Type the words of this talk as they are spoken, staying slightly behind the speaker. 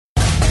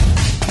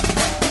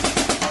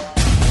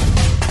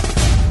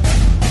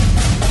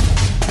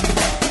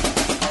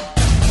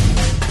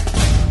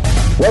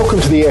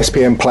Welcome to the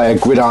ESPN Player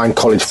Gridiron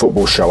College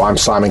Football Show. I'm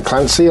Simon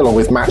Clancy along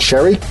with Matt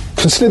Sherry.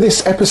 Consider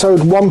this episode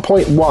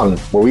 1.1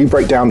 where we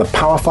break down the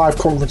Power 5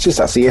 conferences,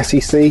 that's the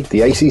SEC,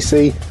 the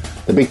ACC,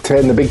 the Big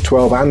 10, the Big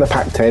 12 and the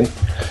Pac-10.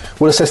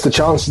 We'll assess the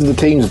chances of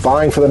the teams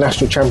vying for the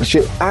national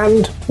championship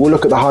and we'll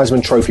look at the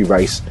Heisman Trophy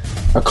race,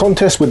 a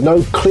contest with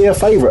no clear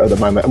favourite at the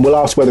moment, and we'll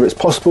ask whether it's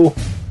possible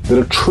that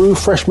a true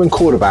freshman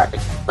quarterback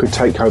could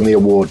take home the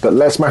award. But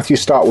let's, Matthew,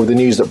 start with the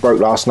news that broke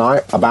last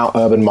night about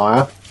Urban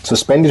Meyer.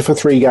 Suspended for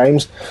 3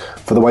 games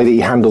for the way that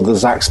he handled the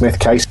Zach Smith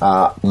case.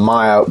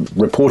 Meyer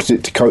reported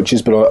it to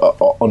coaches, but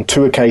on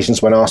 2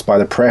 occasions when asked by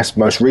the press,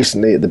 most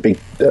recently at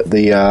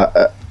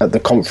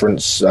the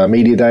conference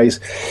media days,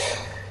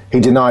 he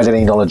denied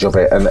any knowledge of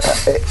it. And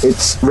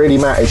it's really,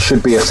 Matt, it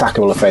should be a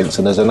sackable offence.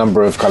 And there's a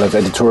number of kind of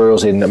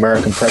editorials in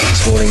American press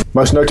this morning,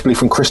 most notably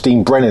from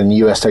Christine Brennan in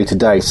USA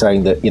Today,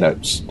 saying that, you know,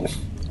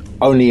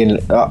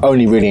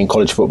 only really in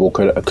college football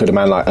could a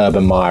man like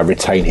Urban Meyer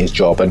retain his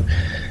job. And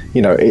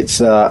you know,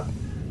 it's a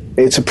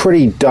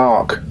pretty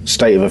dark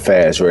state of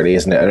affairs, really,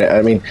 isn't it?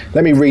 I mean,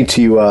 let me read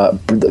to you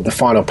the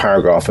final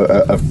paragraph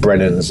of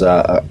Brennan's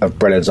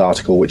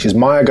article, which is: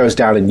 Meyer goes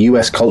down in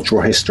US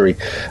cultural history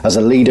as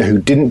a leader who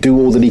didn't do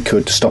all that he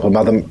could to stop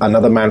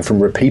another man from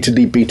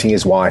repeatedly beating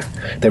his wife,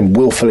 then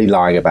willfully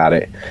lying about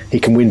it. He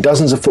can win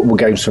dozens of football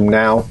games from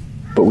now,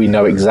 but we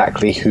know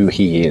exactly who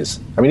he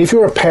is. I mean, if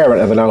you're a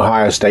parent of an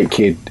Ohio State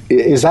kid,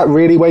 is that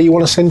really where you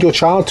want to send your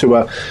child to?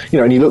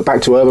 And you look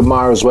back to Urban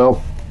Meyer as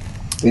well,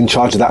 in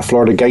charge of that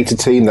Florida Gator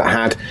team that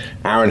had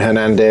Aaron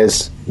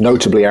Hernandez,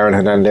 notably Aaron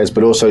Hernandez,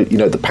 but also, you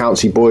know, the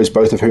Pouncey boys,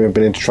 both of whom have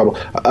been into trouble.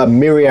 A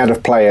myriad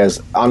of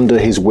players under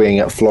his wing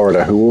at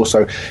Florida who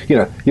also, you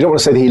know, you don't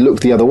want to say that he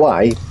looked the other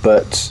way,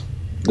 but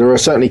there are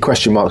certainly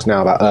question marks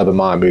now about Urban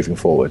Meyer moving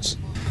forwards.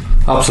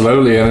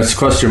 Absolutely, and it's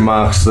question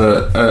marks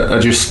that are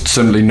just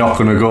simply not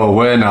going to go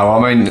away now.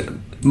 I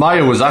mean,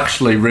 Meyer was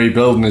actually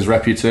rebuilding his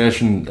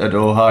reputation at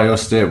Ohio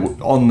State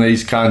on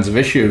these kinds of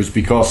issues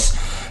because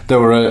there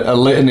were a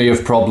litany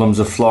of problems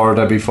at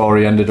Florida before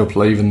he ended up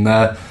leaving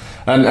there.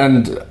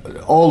 And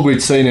all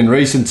we'd seen in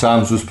recent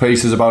times was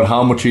pieces about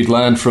how much he'd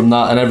learned from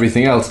that and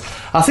everything else.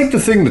 I think the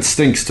thing that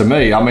stinks to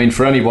me, I mean,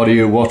 for anybody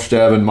who watched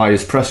Urban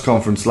Meyer's press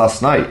conference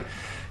last night,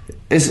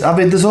 is, I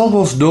mean, there's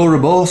almost no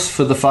remorse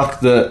for the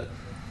fact that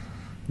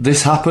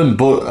this happened.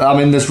 But, I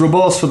mean, there's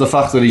remorse for the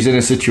fact that he's in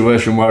a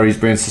situation where he's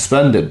been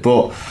suspended.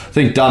 But I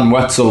think Dan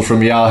Wetzel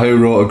from Yahoo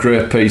wrote a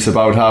great piece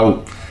about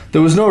how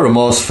there was no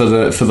remorse for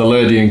the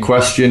lady in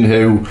question,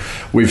 who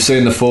we've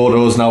seen the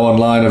photos now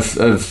online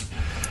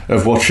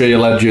of what she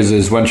alleges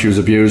is when she was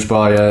abused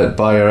by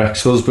her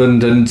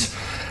ex-husband, and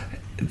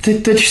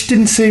they just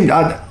didn't seem.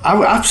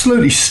 I'm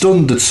absolutely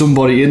stunned that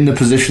somebody in the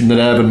position that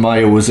Urban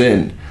Meyer was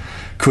in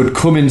could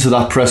come into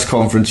that press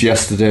conference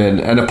yesterday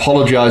and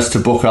apologise to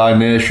Buckeye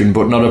Nation,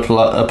 but not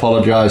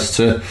apologise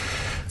to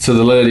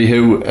the lady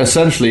who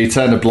essentially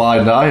turned a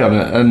blind eye on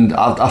it, and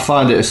I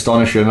find it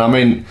astonishing. I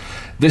mean,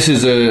 this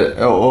is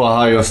a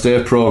Ohio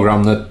State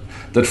program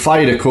that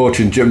fired a coach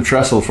in Jim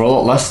Tressel for a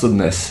lot less than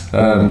this,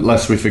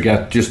 lest we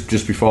forget,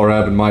 just before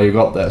Urban Meyer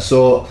got there.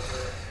 So,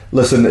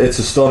 listen, it's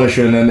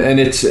astonishing, and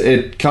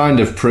it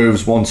kind of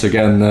proves once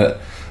again that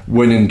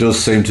winning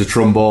does seem to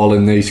trump all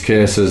in these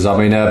cases. I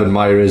mean, Urban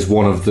Meyer is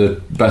one of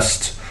the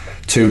best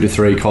 2 to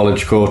 3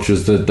 college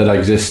coaches that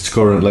exists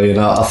currently, and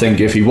I think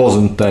if he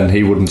wasn't, then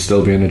he wouldn't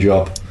still be in a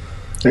job.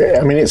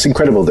 I mean, it's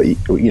incredible that,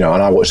 you know,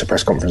 and I watched the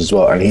press conference as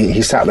well, and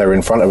he sat there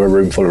in front of a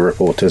room full of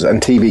reporters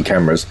and TV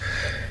cameras,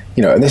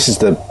 you know, and this is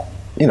the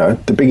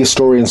biggest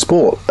story in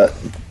sport,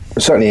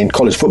 certainly in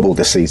college football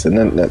this season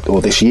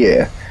or this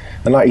year.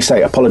 And like you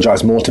say,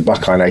 apologised more to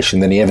Buckeye Nation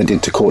than he ever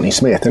did to Courtney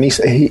Smith, and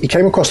he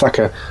came across like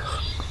an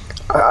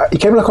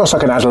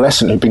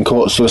adolescent who'd been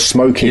caught sort of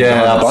smoking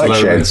behind bike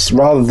sheds,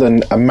 rather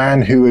than a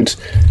man who had,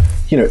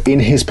 you know, in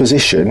his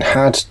position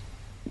had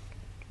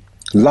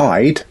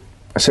lied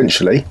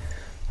essentially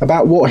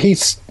about what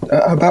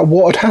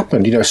had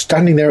happened, you know,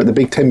 standing there at the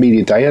Big Ten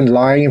Media Day and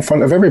lying in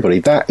front of everybody.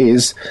 That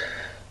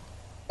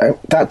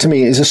to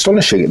me is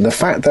astonishing. The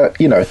fact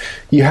that, you know,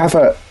 you have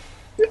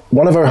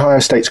one of Ohio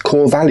State's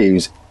core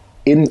values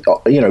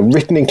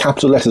written in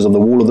capital letters on the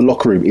wall of the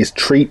locker room is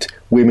treat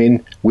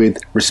women with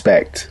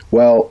respect.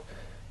 Well,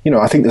 you know,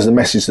 I think there's a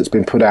message that's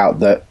been put out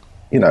that,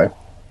 you know,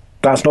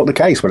 that's not the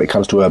case when it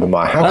comes to Urban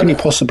Meyer. How can you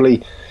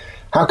possibly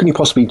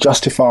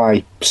justify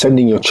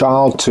sending your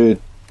child to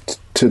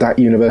that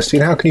university,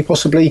 and how can you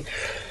possibly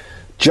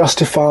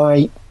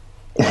justify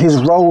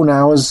his role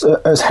now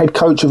as head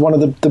coach of one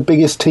of the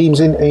biggest teams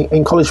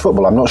in college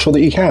football? I'm not sure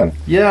that you can.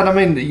 Yeah, and I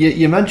mean,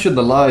 you mentioned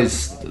the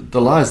lies. The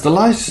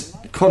lies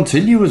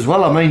continue as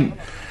well. I mean,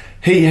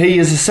 he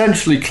has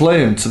essentially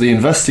claimed to the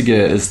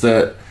investigators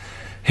that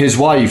his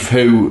wife,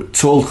 who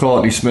told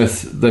Courtney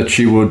Smith that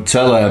she would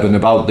tell Urban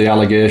about the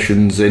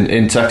allegations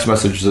in text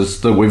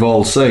messages that we've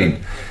all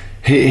seen,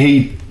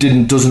 he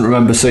doesn't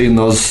remember seeing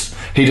those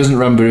he doesn't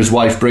remember his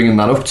wife bringing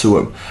that up to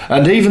him.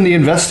 And even the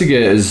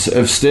investigators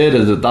have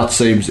stated that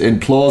seems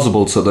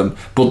implausible to them,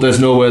 but there's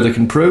no way they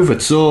can prove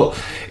it. So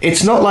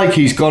it's not like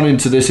he's gone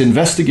into this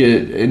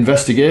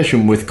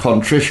investigation with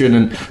contrition.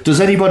 And does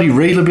anybody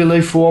really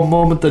believe for one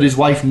moment that his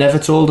wife never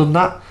told him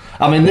that?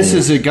 I mean, this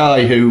is a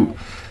guy who,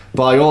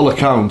 by all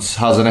accounts,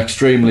 has an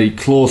extremely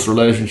close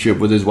relationship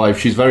with his wife.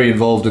 She's very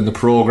involved in the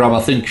programme.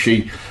 I think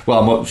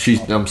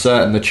I'm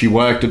certain that she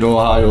worked at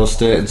Ohio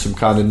State in some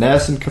kind of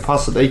nursing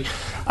capacity.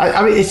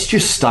 I mean, it's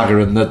just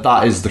staggering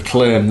that is the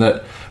claim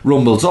that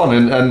rumbles on.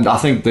 And I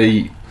think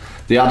the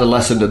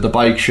adolescent at the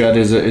bike shed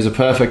is a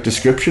perfect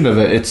description of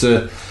it.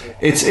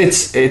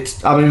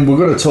 I mean, we're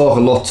going to talk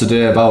a lot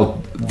today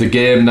about the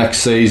game next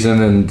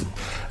season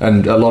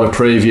and a lot of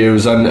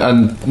previews,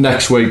 and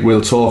next week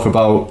we'll talk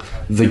about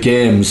the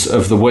games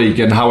of the week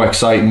and how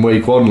exciting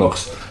week one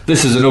looks.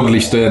 This is an ugly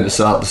stain to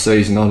start the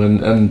season on,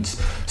 and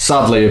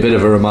sadly a bit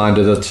of a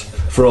reminder that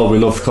for all we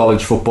love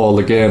college football,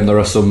 the game, there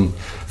are some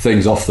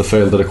things off the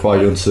field that are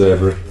quite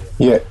unsavoury.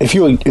 Yeah, if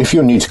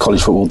you're new to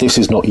college football, this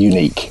is not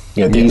unique.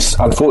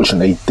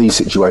 Unfortunately, these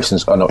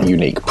situations are not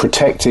unique.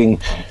 Protecting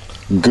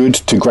good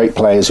to great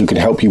players who can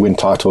help you win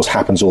titles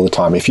happens all the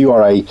time. If you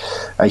are a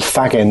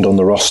fag end on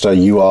the roster,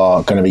 you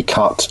are going to be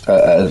cut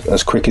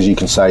as quick as you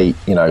can say,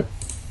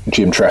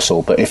 Jim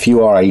Tressel. But if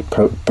you are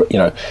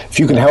if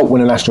you can help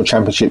win a national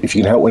championship, if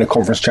you can help win a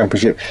conference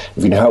championship,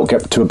 if you can help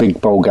get to a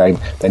big bowl game,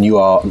 then you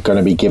are going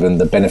to be given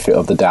the benefit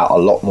of the doubt a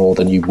lot more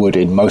than you would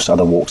in most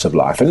other walks of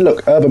life. And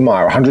look, Urban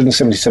Meyer,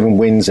 177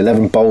 wins,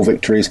 11 bowl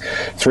victories,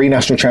 3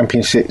 national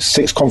championships,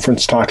 6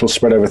 conference titles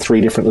spread over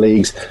 3 different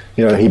leagues.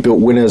 He built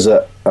winners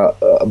at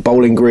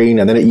Bowling Green,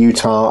 and then at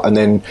Utah, and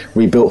then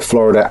rebuilt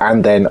Florida,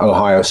 and then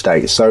Ohio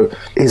State. So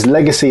his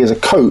legacy as a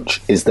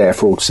coach is there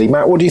for all to see.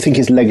 Matt, what do you think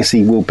his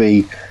legacy will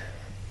be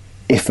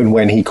if and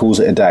when he calls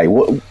it a day?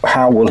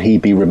 How will he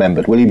be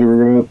remembered? Will he be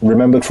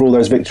remembered for all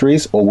those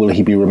victories, or will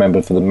he be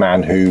remembered for the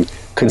man who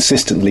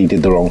consistently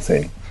did the wrong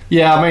thing?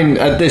 Yeah, I mean,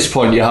 at this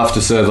point you have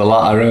to say the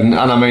latter, and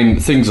I mean,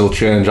 things will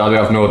change. I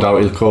have no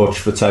doubt he'll coach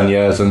for 10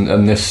 years,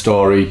 and this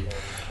story,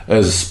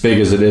 as big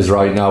as it is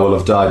right now, will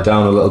have died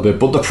down a little bit.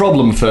 But the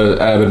problem for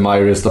Urban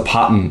Meyer is the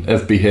pattern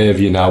of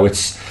behaviour now.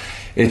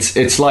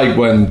 It's like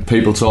when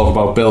people talk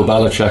about Bill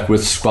Belichick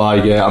with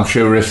Spygate. I'm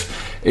sure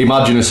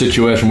imagine a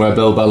situation where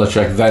Bill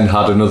Belichick then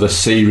had another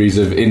series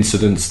of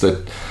incidents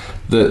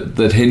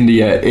that hinder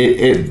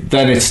you,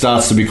 then it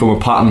starts to become a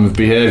pattern of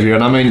behaviour.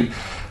 And I mean,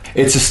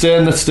 it's a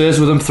stain that stays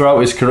with him throughout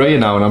his career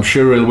now, and I'm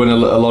sure he'll win a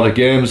lot of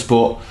games.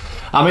 But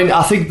I mean,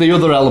 I think the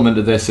other element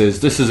of this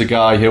is a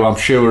guy who I'm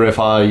sure if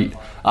I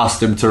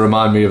asked him to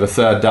remind me of a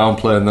third down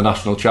play in the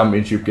national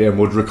championship game,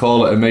 would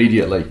recall it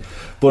immediately.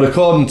 But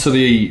according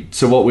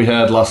to what we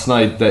heard last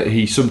night, that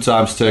he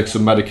sometimes takes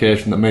some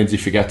medication that means he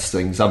forgets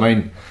things. I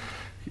mean,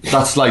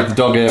 that's like the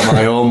dog ate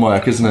my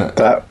homework, isn't it?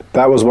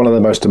 That was one of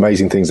the most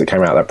amazing things that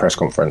came out of that press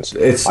conference.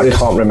 I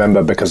can't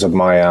remember because of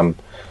my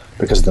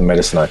because of the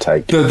medicine I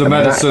take. The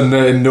medicine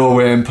that in no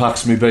way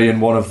impacts me being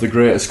one of the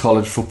greatest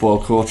college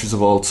football coaches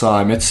of all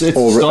time. It's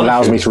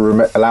allows me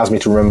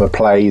to remember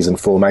plays and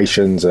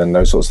formations and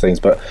those sorts of things.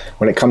 But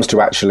when it comes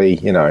to actually,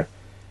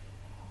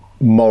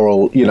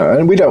 moral, and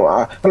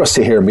I'm not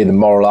sit here and be the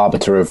moral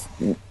arbiter of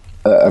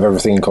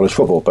everything in college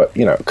football. But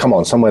come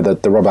on, somewhere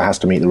the rubber has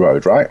to meet the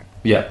road, right?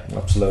 Yeah,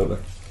 absolutely.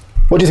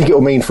 What do you think it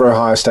will mean for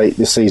Ohio State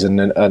this season,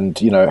 and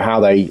how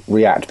they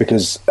react?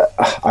 Because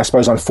I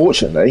suppose,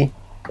 unfortunately,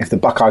 if the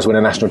Buckeyes win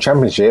a national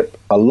championship,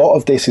 a lot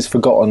of this is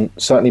forgotten,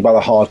 certainly by the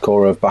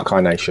hardcore of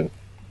Buckeye Nation.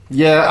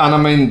 Yeah, and I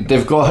mean,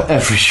 they've got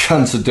every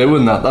chance of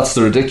doing that. That's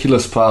the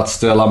ridiculous part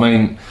still. I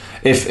mean,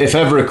 if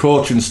ever a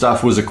coaching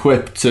staff was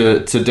equipped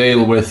to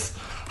deal with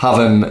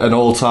having an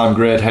all-time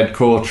great head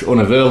coach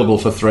unavailable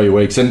for 3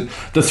 weeks, and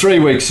the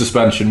 3-week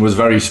suspension was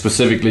very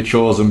specifically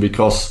chosen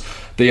because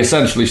they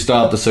essentially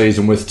start the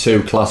season with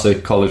 2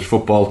 classic college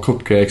football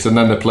cupcakes, and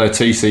then they play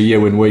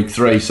TCU in week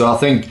 3. So I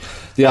think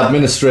the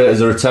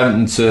administrators are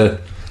attempting to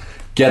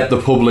get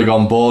the public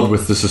on board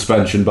with the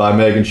suspension by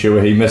making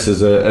sure he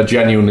misses a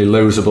genuinely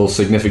losable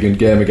significant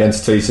game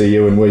against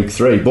TCU in week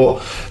 3.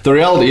 But the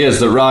reality is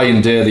that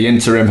Ryan Day, the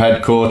interim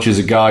head coach, is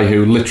a guy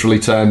who literally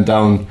turned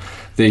down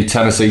the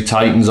Tennessee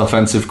Titans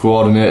offensive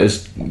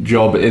coordinator's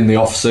job in the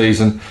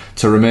off-season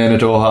to remain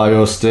at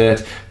Ohio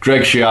State.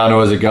 Greg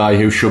Schiano is a guy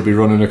who should be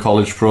running a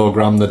college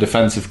program, the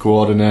defensive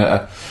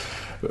coordinator,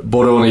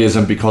 but only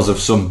isn't because of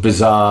some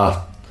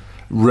bizarre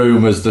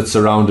rumours that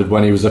surrounded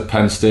when he was at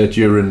Penn State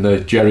during the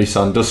Jerry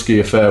Sandusky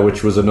affair,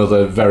 which was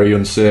another very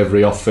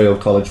unsavoury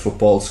off-field college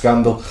football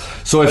scandal.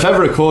 So if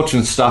ever a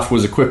coaching staff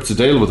was equipped to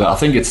deal with it, I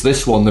think it's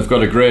this one. They've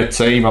got a great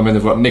team. I mean,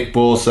 they've got Nick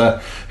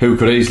Bosa, who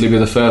could easily be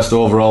the first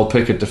overall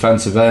pick at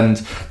defensive end.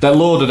 They're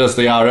loaded as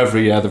they are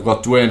every year. They've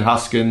got Dwayne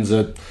Haskins,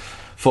 a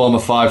former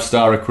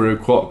 5-star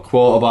recruit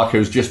quarterback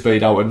who's just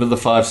beat out another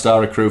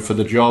 5-star recruit for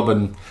the job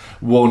and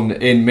won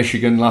in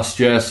Michigan last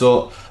year.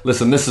 So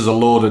listen, this is a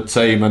loaded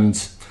team,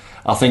 and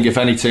I think if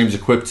any team's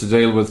equipped to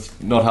deal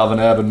with not having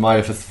Urban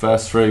Meyer for the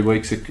first 3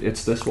 weeks,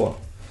 it's this one.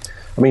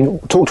 I mean,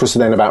 talk to us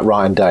then about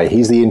Ryan Day.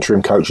 He's the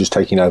interim coach who's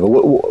taking over.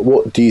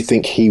 What do you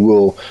think he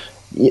will...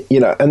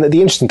 and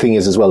the interesting thing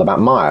is as well about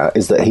Meyer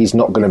is that he's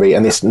not going to be,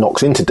 and this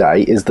knocks into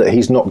Day, is that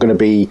he's not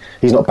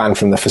banned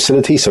from the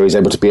facility, so he's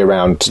able to be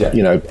around,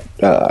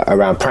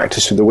 around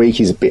practice for the week.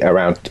 He's a bit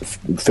around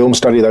film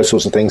study, those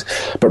sorts of things.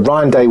 But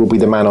Ryan Day will be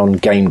the man on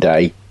game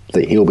day.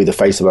 That he'll be the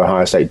face of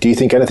Ohio State. Do you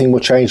think anything will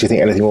change? Do you think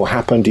anything will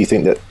happen? Do you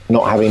think that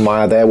not having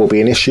Meyer there will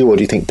be an issue, or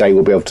do you think Day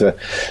will be able to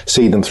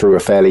see them through a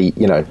fairly,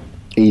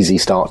 easy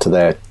start to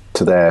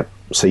their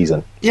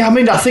season? Yeah, I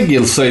mean, I think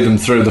you'll see them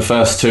through the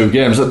first two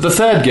games. The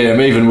third game,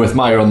 even with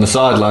Meyer on the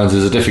sidelines,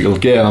 is a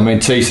difficult game. I mean,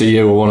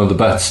 TCU are one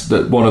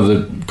of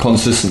the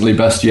consistently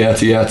best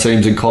year-to-year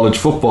teams in college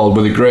football,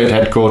 with a great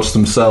head coach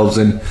themselves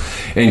in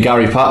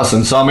Gary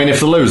Patterson. So, I mean, if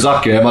they lose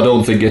that game, I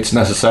don't think it's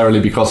necessarily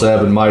because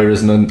Urban Meyer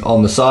isn't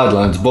on the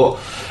sidelines. But,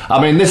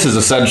 I mean, this is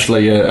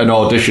essentially an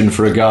audition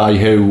for a guy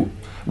who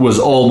was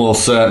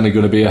almost certainly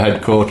going to be a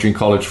head coach in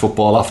college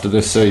football after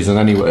this season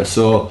anyway.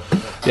 So,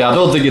 yeah, I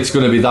don't think it's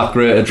going to be that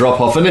great a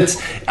drop-off. And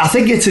I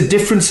think it's a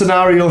different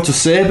scenario to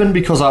Saban,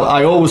 because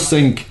I always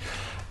think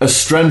a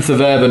strength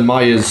of Urban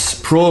Meyer's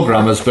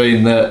programme has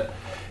been that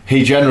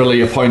he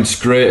generally appoints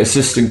great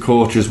assistant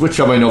coaches, which,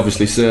 I mean,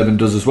 obviously Saban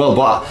does as well.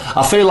 But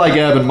I feel like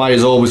Urban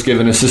Meyer's always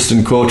given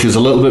assistant coaches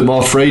a little bit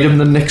more freedom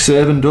than Nick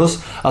Saban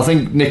does. I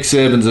think Nick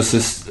Saban's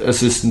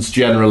assistants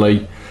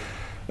generally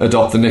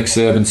adopt the Nick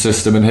Saban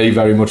system, and he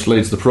very much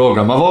leads the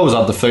programme. I've always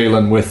had the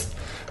feeling with,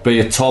 be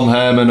it Tom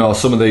Herman or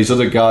some of these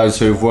other guys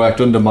who've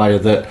worked under Meyer,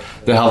 that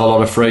they have a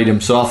lot of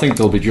freedom. So I think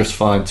they'll be just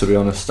fine, to be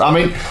honest. I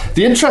mean,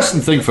 the interesting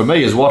thing for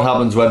me is what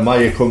happens when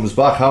Meyer comes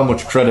back. How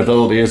much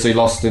credibility has he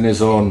lost in his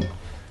own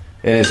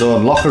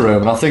locker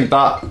room? And I think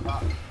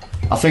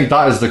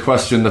that is the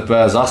question that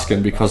bears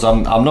asking, because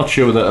I'm not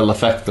sure that it'll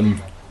affect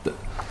them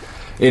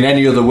in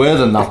any other way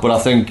than that. But I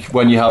think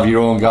when you have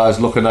your own guys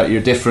looking at you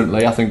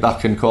differently, I think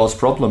that can cause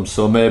problems.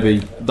 So maybe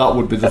that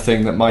would be the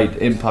thing that might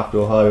impact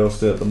Ohio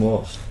State the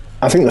most.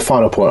 I think the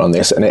final point on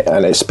this, and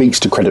it speaks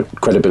to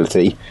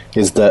credibility,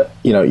 is that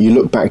you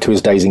look back to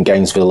his days in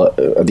Gainesville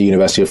at the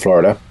University of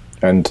Florida,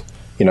 and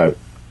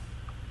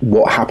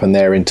what happened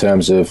there in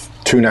terms of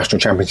 2 national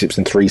championships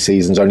in 3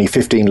 seasons, only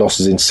 15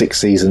 losses in 6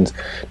 seasons,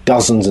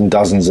 dozens and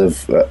dozens of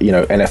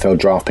NFL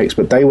draft picks,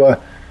 but they were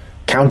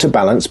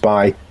counterbalanced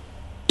by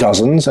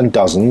dozens and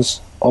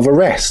dozens of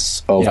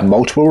arrests, of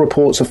multiple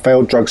reports of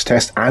failed drugs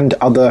tests and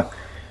other,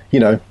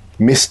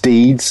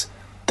 misdeeds.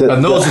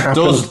 And those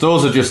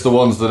are just the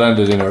ones that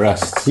ended in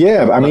arrests.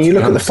 Yeah, I mean, you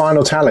look at the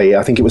final tally.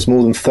 I think it was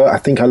more than 30. I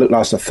think I looked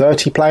last at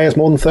 30 players,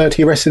 more than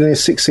 30 arrested in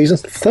his 6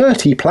 seasons.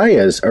 30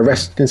 players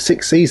arrested in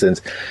 6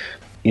 seasons.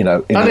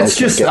 And it's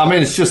just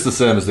the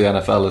same as the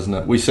NFL, isn't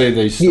it? We see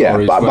these stories. Yeah,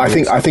 but I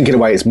think in a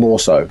way it's more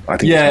so. I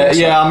think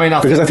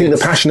the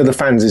passion of the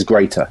fans is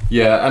greater.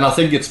 Yeah, and I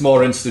think it's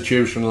more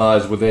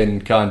institutionalised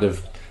within kind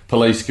of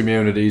police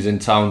communities in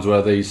towns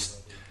where these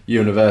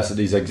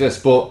universities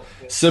exist. But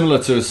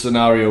similar to a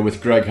scenario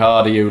with Greg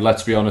Hardy, who,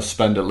 let's be honest,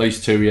 spent at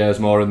least 2 years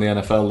more in the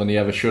NFL than he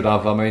ever should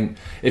have. I mean,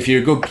 if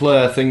you're a good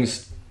player,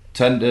 things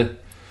tend to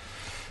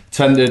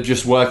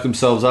just work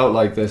themselves out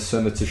like this,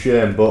 and it's a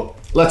shame. But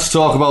let's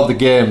talk about the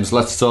games.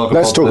 Let's talk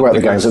about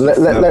the games. And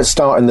let's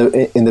start in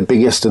the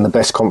biggest and the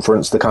best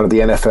conference, the kind of the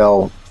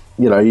NFL.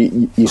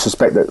 You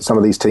suspect that some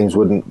of these teams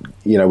would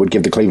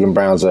give the Cleveland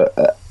Browns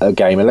a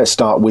game. And let's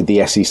start with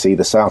the SEC,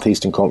 the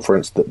Southeastern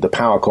Conference, the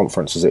power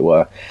conference, as it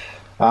were.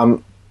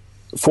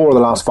 4 of the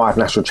last 5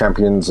 national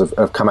champions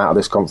have come out of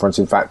this conference.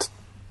 In fact,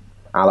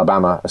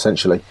 Alabama,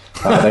 essentially,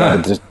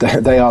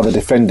 they are the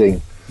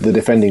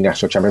defending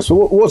national champions. So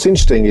what's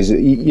interesting is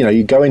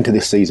you go into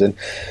this season,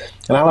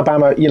 and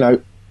Alabama,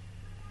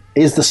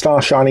 is the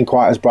star shining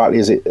quite as brightly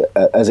as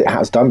it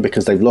has done,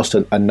 because they've lost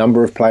a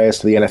number of players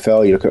to the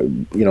NFL. You look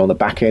at on the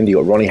back end, you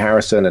got Ronnie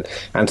Harrison and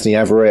Anthony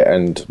Everett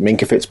and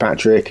Minka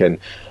Fitzpatrick, and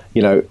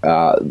the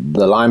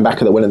linebacker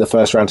that went in the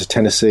first round to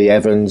Tennessee,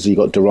 Evans. You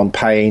got Deron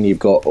Payne. You've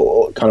got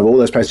kind of all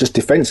those players just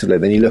defensively.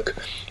 Then you look,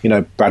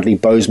 Bradley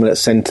Bozeman at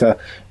center,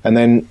 and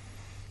then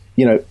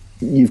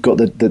you've got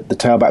the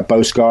tailback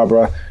Bo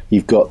Scarborough.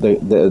 You've got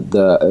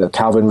the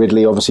Calvin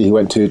Ridley, obviously, who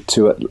went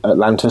to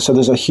Atlanta. So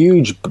there's a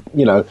huge,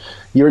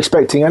 you're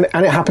expecting, and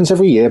it happens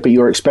every year, but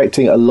you're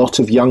expecting a lot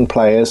of young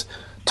players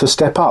to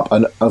step up,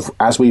 and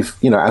as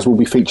will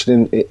be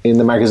featured in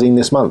the magazine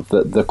this month,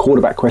 the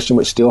quarterback question,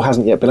 which still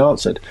hasn't yet been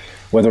answered,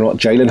 whether or not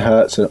Jalen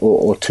Hurts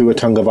or Tua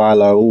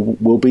Tagovailoa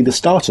will be the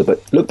starter.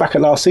 But look back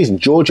at last season,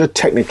 Georgia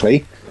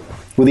technically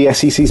were the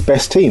SEC's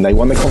best team. They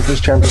won the conference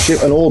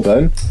championship, and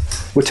Auburn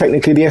were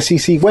technically the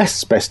SEC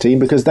West's best team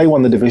because they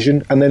won the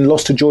division and then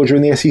lost to Georgia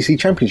in the SEC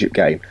championship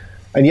game.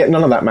 And yet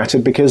none of that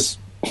mattered because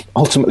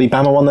ultimately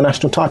Bama won the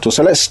national title.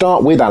 So let's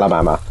start with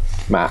Alabama,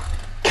 Matt.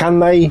 Can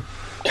they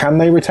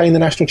retain the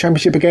national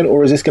championship again,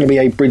 or is this going to be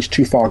a bridge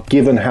too far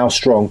given how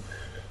strong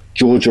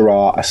Georgia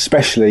are,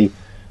 especially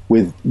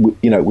with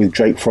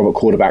Jake Fromm at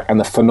quarterback and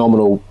the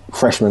phenomenal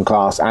freshman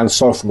class and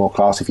sophomore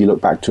class, if you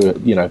look back to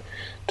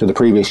the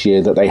previous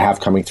year, that they have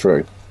coming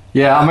through?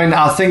 Yeah, I mean,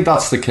 I think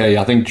that's the key.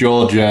 I think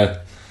Georgia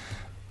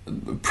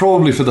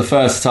probably for the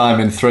first time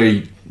in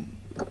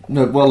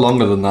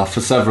longer than that, for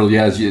several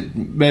years,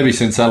 maybe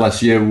since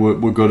LSU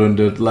were good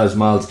under Les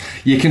Miles,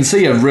 you can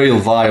see a real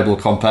viable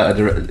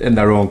competitor in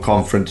their own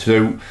conference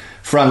who,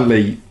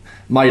 frankly,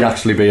 might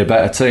actually be a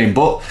better team.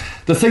 But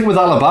the thing with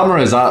Alabama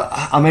is,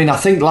 I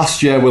think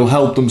last year will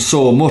help them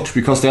so much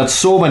because they had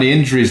so many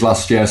injuries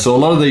last year. So a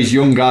lot of these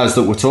young guys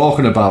that we're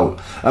talking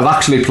about have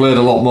actually played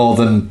a lot more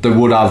than they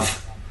would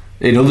have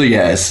in other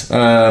years.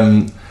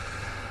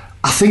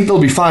 I think they'll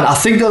be fine. I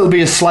think it'll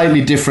be a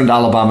slightly different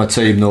Alabama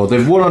team, though.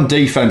 They've won on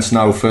defence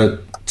now for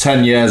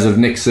 10 years of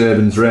Nick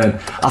Saban's reign.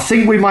 I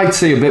think we might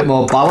see a bit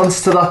more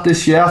balance to that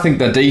this year. I think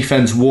their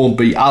defence won't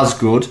be as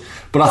good,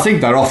 but I think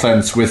their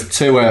offence with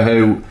Tua,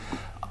 who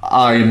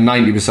I am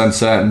 90%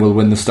 certain will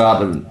win the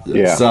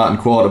starting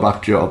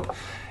quarterback job,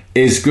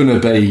 is going to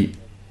be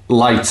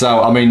lights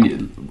out. I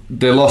mean,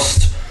 they've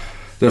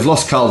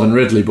lost Calvin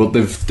Ridley, but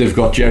they've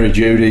got Jerry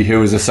Jeudy,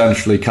 who is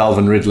essentially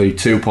Calvin Ridley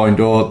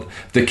 2.0.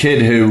 The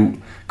kid who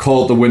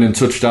caught the winning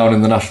touchdown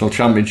in the national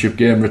championship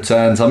game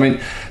returns. I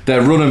mean,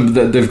 they're running.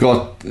 They've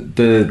got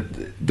the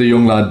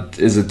young lad,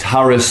 is it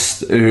Harris,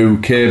 who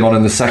came on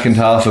in the second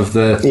half of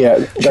the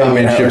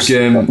championship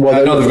game.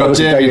 Well, no, they've got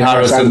Damien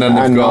Harris and then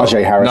they've got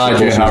Najee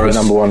Harris,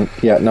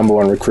 number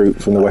one recruit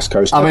from the West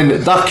Coast. I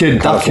mean, that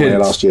kid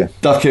last year.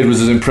 That kid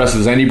was as impressive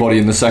as anybody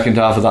in the second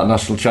half of that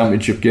national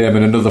championship game,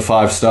 and another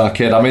 5-star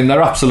kid. I mean,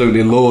 they're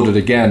absolutely loaded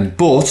again,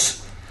 but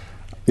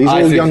these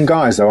are all young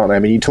guys, though, aren't they? I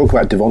mean, you talk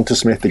about Devonta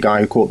Smith, the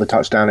guy who caught the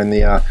touchdown in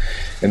the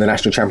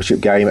national championship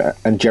game,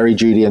 and Jerry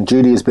Jeudy. And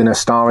Jeudy has been a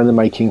star in the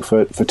making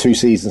for 2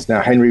 seasons now.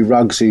 Henry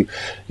Ruggs, who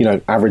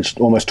averaged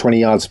almost 20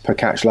 yards per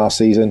catch last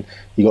season.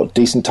 You got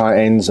decent tight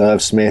ends,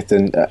 Irv Smith,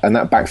 and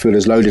that backfield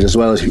is loaded as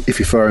well. If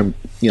you throw in,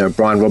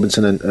 Brian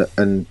Robinson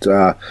and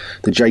the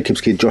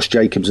Jacobs kid, Josh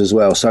Jacobs as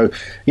well. So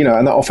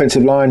and that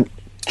offensive line,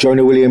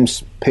 Jonah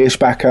Williams, Pierce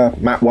Backer,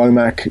 Matt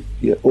Womack,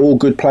 all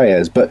good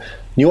players, but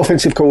new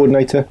offensive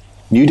coordinator.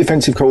 New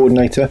defensive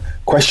coordinator,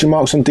 question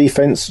marks on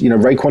defense.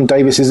 Raekwon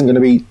Davis isn't going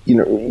to be,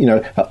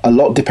 a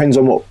lot depends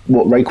on what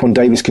Raekwon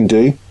Davis can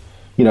do,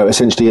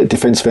 essentially at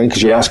defensive end,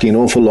 because you're asking an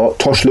awful lot.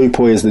 Tosh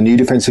Lupoy is the new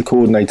defensive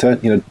coordinator,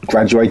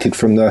 graduated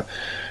from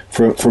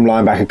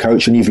linebacker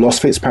coach, and you've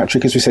lost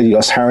Fitzpatrick, as we said, you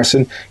lost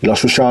Harrison, you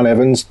lost Rashaan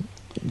Evans,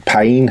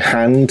 Payne,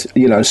 Hand,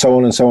 so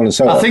on and so on and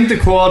so on. I think the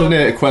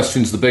coordinator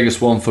question's the biggest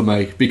one for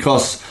me,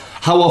 because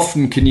how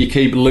often can you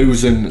keep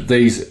losing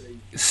these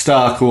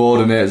star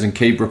coordinators and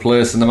keep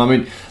replacing them? I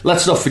mean,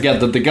 let's not forget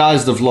that the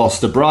guys they've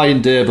lost are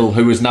Brian Daboll,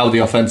 who is now the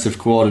offensive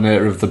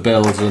coordinator of the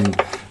Bills and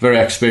very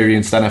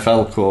experienced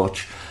NFL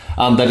coach,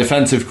 and their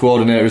defensive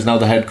coordinator is now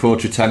the head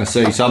coach of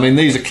Tennessee. So I mean,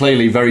 these are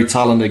clearly very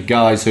talented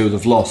guys who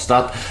they've lost.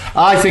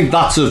 I think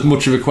that's as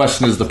much of a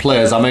question as the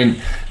players. I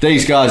mean,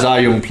 these guys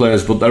are young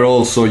players, but they're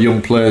also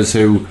young players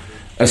who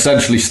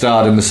essentially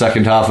starred in the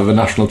second half of a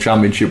national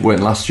championship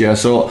win last year.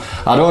 So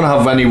I don't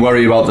have any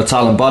worry about the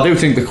talent, but I do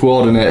think the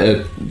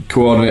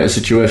coordinator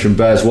situation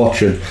bears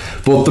watching.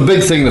 But the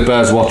big thing that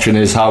bears watching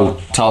is how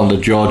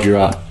talented Georgia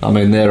are. I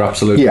mean, they're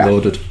absolutely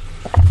loaded.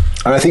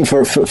 And I think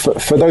for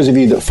those of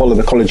you that follow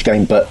the college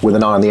game but with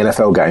an eye on the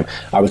NFL game,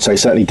 I would say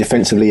certainly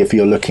defensively, if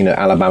you're looking at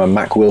Alabama,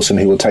 Mack Wilson,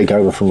 who will take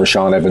over from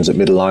Rashaan Evans at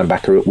middle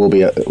linebacker,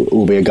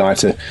 will be a guy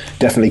to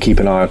definitely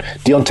keep an eye on.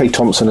 Deontay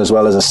Thompson as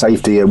well as a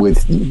safety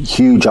with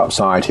huge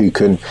upside, who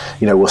can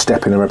will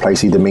step in and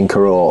replace either Minka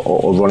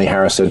or Ronnie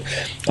Harrison.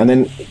 And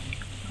then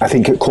I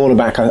think at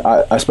cornerback,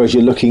 I suppose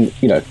you're looking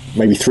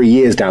maybe 3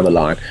 years down the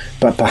line,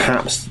 but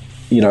perhaps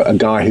a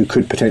guy who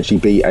could potentially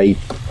be a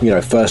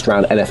first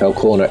round NFL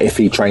corner if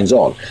he trains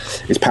on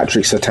is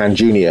Patrick Surtain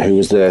Jr., who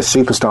was the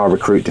superstar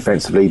recruit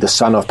defensively, the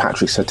son of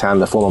Patrick Surtain,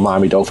 the former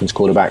Miami Dolphins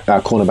cornerback.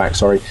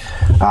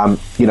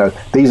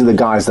 These are the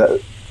guys that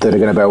are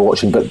going to bear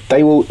watching, but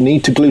they will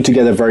need to glue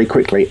together very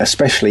quickly,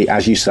 especially,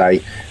 as you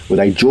say, with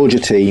a Georgia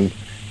team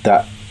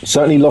that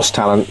certainly lost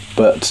talent,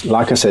 but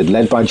like I said,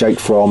 led by Jake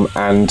Fromm,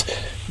 and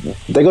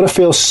they got to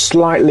feel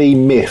slightly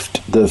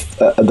miffed the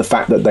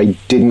fact that they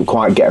didn't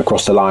quite get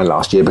across the line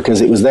last year, because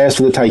it was theirs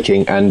for the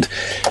taking, and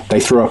they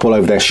threw up all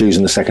over their shoes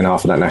in the second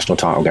half of that national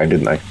title game,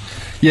 didn't they?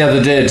 Yeah,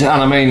 they did,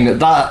 and I mean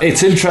that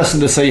it's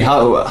interesting to see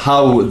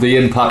how the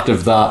impact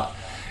of that,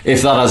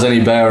 if that has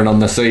any bearing on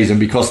the season,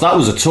 because that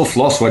was a tough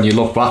loss when you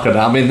look back at it.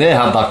 I mean, they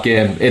had that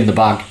game in the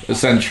bag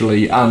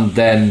essentially, and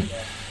then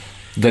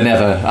they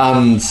never.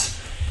 And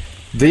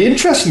the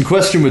interesting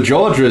question with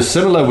Georgia is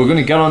similar. We're going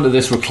to get onto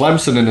this with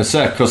Clemson in a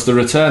sec, because they're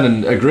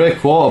returning a great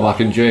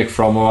quarterback in Jake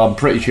Fromm, who I'm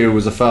pretty sure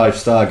was a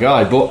 5-star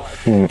guy. But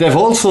they've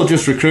also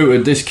just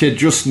recruited this kid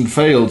Justin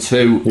Fields,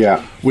 who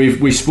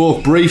we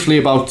spoke briefly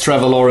about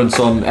Trevor Lawrence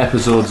on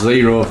episode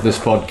 0 of this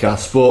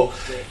podcast. But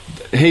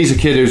he's a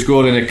kid who's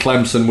going in at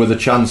Clemson with a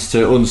chance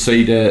to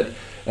unseat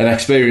an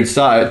experienced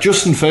starter.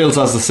 Justin Fields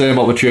has the same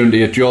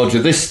opportunity at Georgia.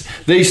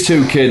 These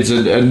two kids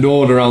are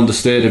known around the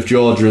state of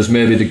Georgia as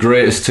maybe the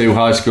greatest 2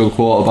 high school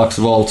quarterbacks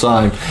of all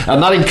time,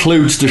 and that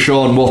includes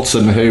Deshaun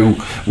Watson, who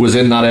was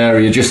in that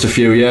area just a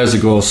few years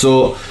ago.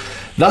 So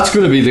that's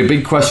going to be the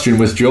big question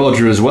with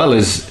Georgia as well,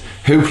 is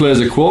who plays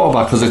a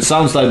quarterback, because it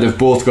sounds like they've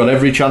both got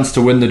every chance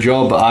to win the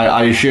job.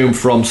 I assume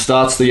From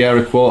starts the year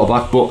at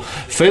quarterback, but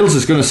Fields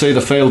is going to see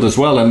the field as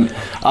well, and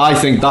I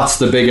think that's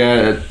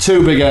the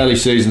two big early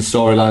season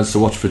storylines to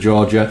watch for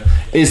Georgia.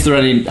 Is there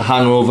any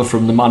hangover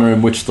from the manner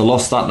in which they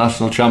lost that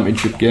national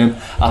championship game?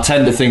 I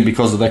tend to think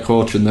because of their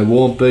coaching there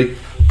won't be,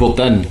 but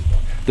then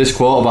this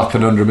quarterback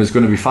conundrum is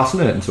going to be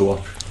fascinating to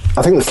watch.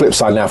 I think the flip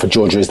side now for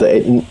Georgia is that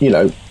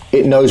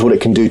it knows what it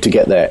can do to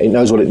get there. It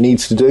knows what it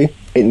needs to do.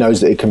 It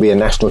knows that it can be a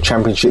national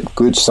championship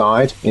good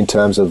side in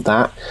terms of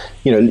that.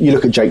 You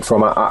look at Jake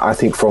Fromm. I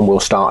think Fromm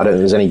will start. I don't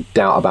think there's any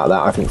doubt about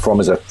that. I think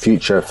Fromm is a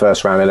future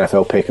first-round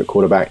NFL pick at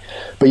quarterback.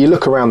 But you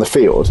look around the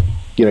field.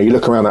 You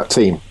look around that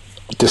team.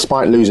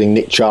 Despite losing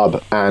Nick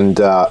Chubb and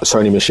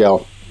Sony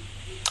Michel,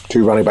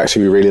 two running backs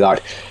who we really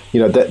like,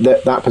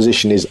 that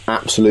position is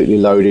absolutely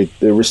loaded.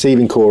 The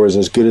receiving core is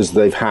as good as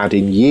they've had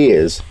in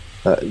years.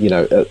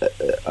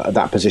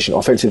 That position.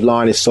 Offensive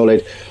line is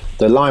solid.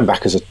 The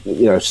linebackers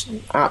are,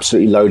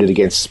 absolutely loaded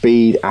against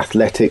speed,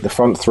 athletic. The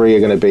front three are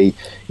going to be,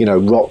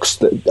 rocks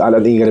that I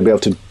don't think you're going to be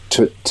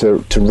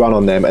able to run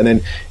on them. And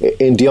then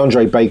in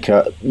DeAndre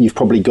Baker, you've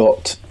probably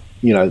got,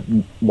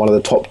 one of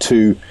the top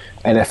two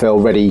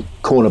NFL-ready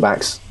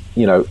cornerbacks,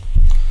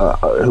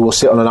 who will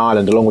sit on an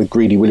island along with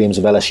Greedy Williams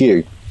of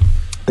LSU.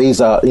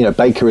 These are,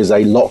 Baker is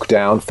a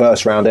lockdown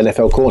first-round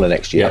NFL corner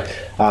next year,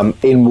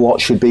 in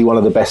what should be one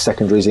of the best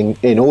secondaries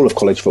in all of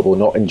college football,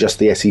 not in just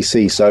the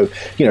SEC. So,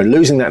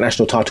 losing that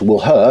national title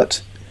will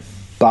hurt,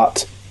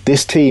 but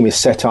this team is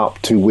set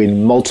up to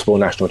win multiple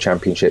national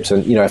championships.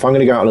 And, if I'm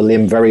going to go out on a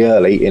limb very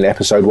early in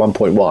episode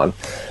 1.1,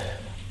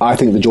 I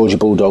think the Georgia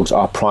Bulldogs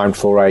are primed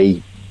for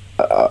a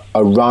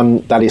run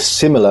that is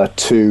similar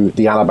to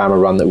the Alabama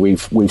run that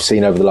we've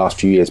seen over the last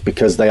few years,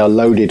 because they are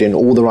loaded in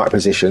all the right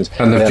positions.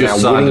 And they've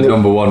just signed the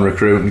number one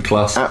recruiting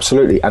class.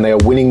 Absolutely. And they are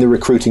winning the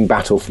recruiting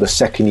battle for the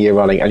second year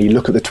running. And you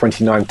look at the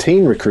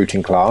 2019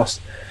 recruiting class,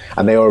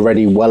 and they are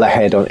already well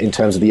ahead in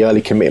terms of the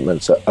early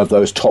commitments of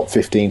those top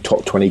 15,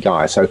 top 20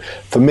 guys. So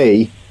for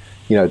me,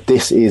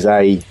 this is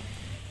a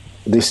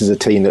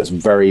team that's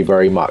very,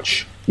 very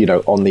much,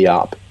 on the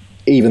up,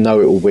 even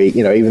though it will be,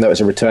 even though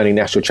it's a returning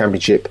national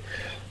championship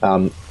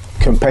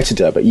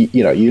competitor. But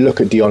you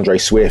look at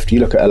DeAndre Swift, you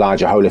look at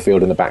Elijah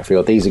Holyfield in the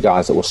backfield. These are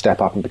guys that will step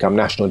up and become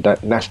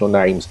national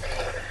names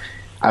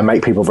and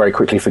make people very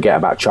quickly forget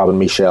about Chubb and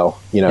Michel,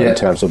 in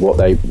terms of what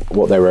they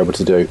were able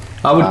to do.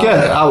 I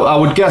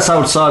would guess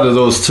outside of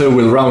those two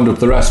we'll round up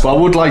the rest, but I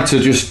would like to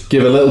just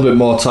give a little bit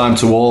more time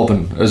to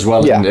Auburn as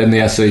well in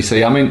the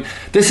SEC. I mean,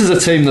 this is a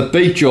team that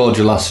beat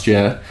Georgia last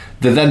year.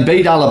 They then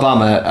beat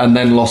Alabama and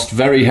then lost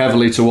very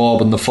heavily to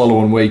Auburn the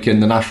following week in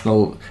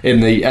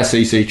the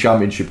SEC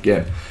championship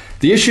game.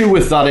 The issue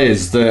with that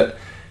is that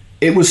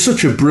it was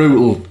such a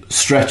brutal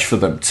stretch for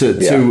them to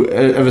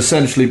have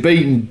essentially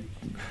beaten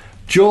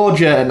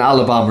Georgia and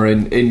Alabama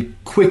in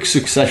quick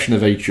succession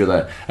of each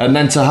other, and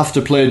then to have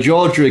to play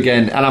Georgia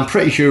again, and I'm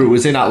pretty sure it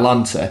was in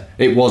Atlanta.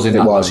 It was in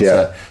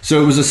Atlanta.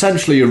 So it was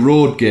essentially a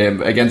road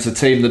game against a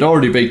team that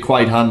already beat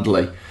quite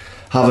handily,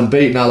 having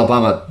beaten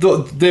Alabama.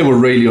 They were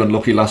really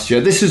unlucky last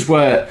year. This is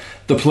where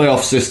the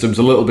playoff system's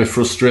a little bit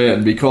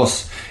frustrating,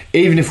 because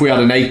even if we had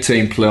an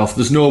 8-team playoff,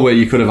 there's no way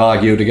you could have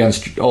argued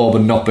against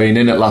Auburn not being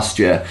in it last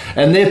year.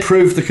 And they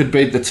proved they could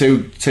beat the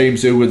two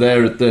teams who were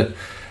there at the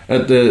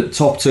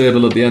top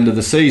table at the end of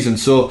the season.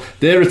 So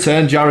they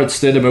returned Jared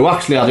Stidham, who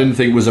actually I didn't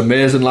think was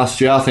amazing last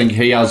year. I think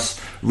he has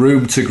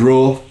room to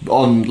grow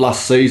on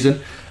last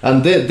season.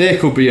 And they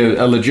could be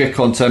a legit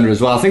contender as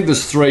well. I think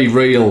there's three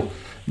real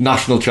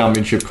national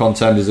championship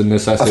contenders in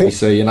this SEC. I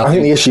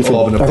think the issue for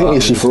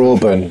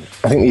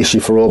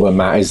Auburn,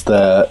 Matt, is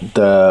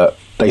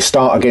they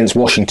start against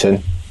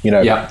Washington,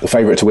 the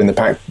favourite to win the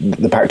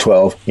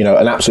Pac-12,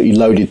 an absolutely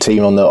loaded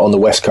team on the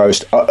West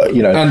Coast,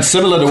 and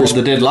similar to what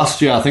they did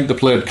last year. I think they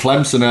played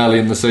Clemson early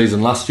in the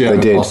season last year.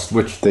 They did. Lost,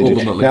 which they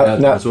ultimately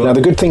did. As well. Now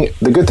the good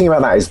thing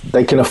about that is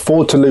they can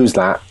afford to lose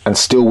that and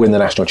still win the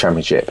national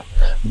championship,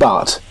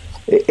 but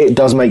it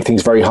does make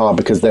things very hard,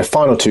 because their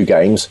final two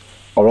games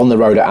are on the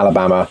road at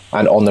Alabama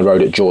and on the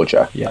road at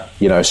Georgia.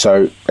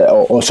 So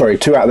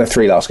two out of their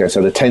three last games.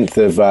 So the 10th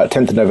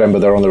of November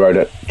they're on the road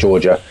at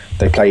Georgia.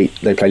 They play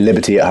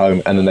Liberty at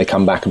home, and then they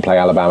come back and play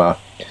Alabama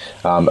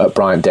at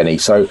Bryant-Denny.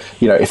 So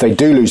if they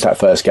do lose that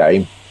first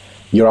game,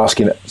 you're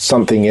asking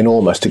something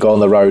enormous to go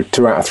on the road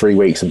 2 out of 3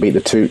 weeks and beat the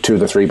two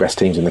of the three best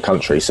teams in the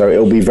country. So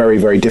it'll be very,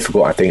 very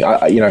difficult, I think.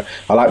 I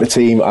like the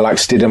team. I like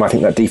Stidham. I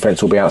think that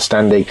defense will be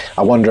outstanding.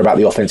 I wonder about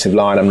the offensive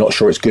line. I'm not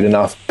sure it's good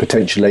enough,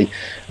 potentially.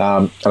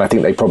 And I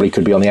think they probably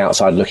could be on the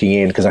outside looking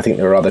in, because I think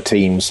there are other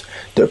teams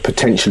that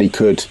potentially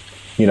could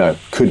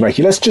make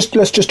it. Let's just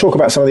talk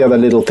about some of the other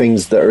little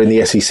things that are in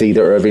the SEC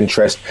that are of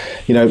interest.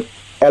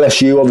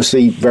 LSU,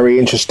 obviously, very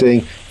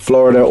interesting.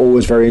 Florida,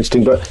 always very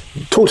interesting. But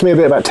talk to me a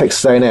bit about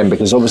Texas A&M,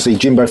 because obviously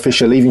Jimbo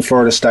Fisher leaving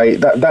Florida State,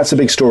 that's a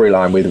big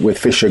storyline with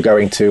Fisher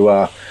going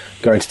to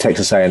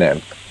Texas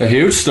A&M. A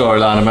huge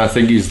storyline. I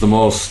think he's the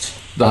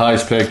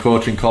highest paid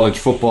coach in college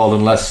football,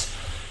 unless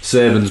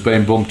Saban's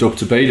been bumped up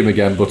to beat him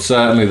again, but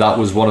certainly that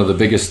was one of the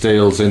biggest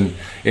deals in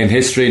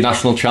history.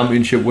 National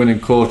championship winning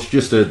coach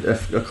just a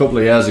couple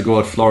of years ago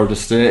at Florida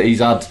State. He's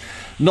had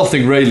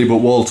nothing really but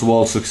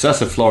wall-to-wall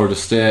success at Florida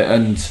State,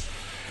 and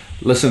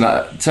listen,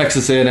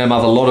 Texas A&M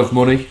have a lot of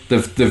money.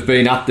 They've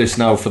been at this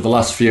now for the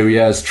last few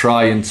years,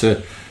 trying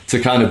to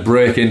kind of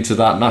break into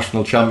that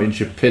national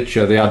championship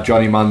picture. They had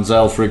Johnny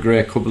Manziel for a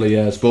great couple of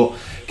years, but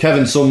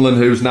Kevin Sumlin,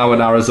 who's now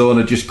in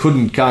Arizona, just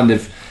couldn't kind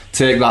of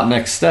take that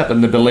next step,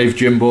 and they believe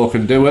Jimbo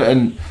can do it.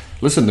 And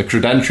listen, the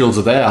credentials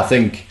are there. I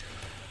think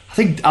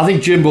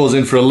Jimbo's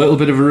in for a little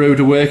bit of a rude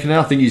awakening.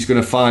 I think he's going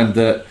to find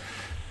that,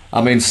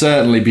 I mean,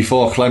 certainly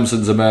before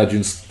Clemson's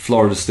emergence,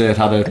 Florida State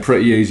had a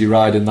pretty easy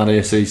ride in that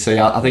ACC.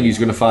 I think he's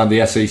going to find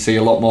the SEC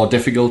a lot more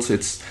difficult.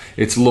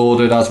 It's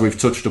loaded, as we've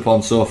touched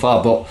upon so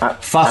far,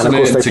 but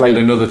fascinating to get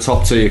another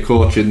top tier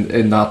coach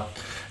in that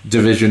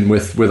division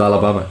with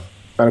Alabama.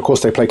 And of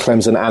course they play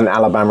Clemson and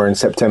Alabama in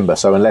September,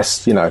 so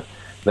unless, you know,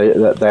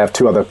 they have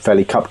two other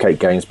fairly cupcake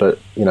games, but,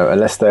 you know,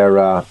 unless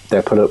they're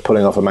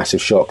pulling off a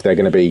massive shock, they're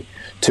going to be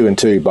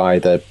 2-2 by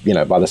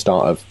the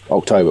start of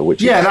October.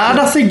 Which and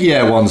I think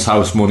year one's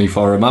house money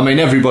for him. I mean,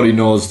 everybody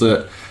knows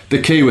that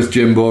the key with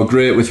Jimbo,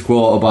 great with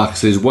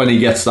quarterbacks, is when he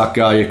gets that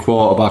guy a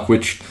quarterback,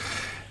 which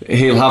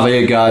he'll have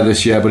a guy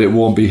this year, but it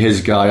won't be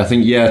his guy. I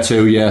think year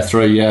 2, year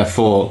 3, year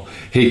 4,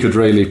 he could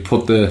really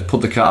put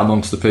the cat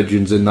amongst the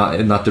pigeons in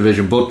that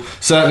division. But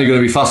certainly going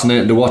to be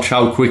fascinating to watch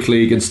how quickly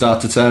he can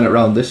start to turn it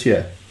around this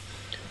year.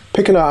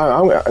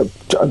 I'll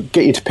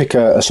get you to pick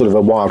a sort of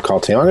a wild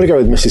card team. I'm going to go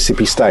with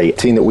Mississippi State, a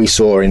team that we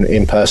saw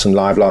in person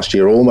live last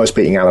year, almost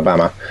beating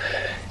Alabama.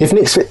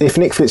 If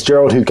Nick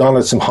Fitzgerald, who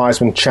garnered some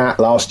Heisman chat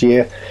last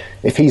year,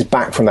 if he's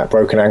back from that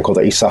broken ankle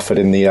that he suffered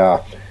in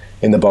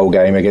the bowl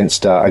game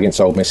against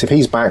Ole Miss, if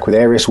he's back with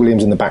Arius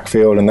Williams in the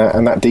backfield and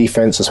that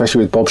defense,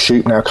 especially with Bob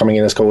Shoop now coming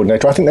in as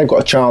coordinator, I think they've got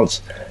a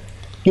chance,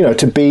 you know,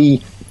 to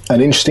be an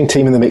interesting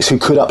team in the mix who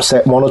could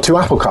upset one or two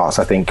apple carts,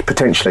 I think,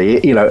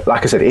 potentially. You know,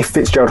 like I said, if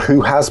Fitzgerald,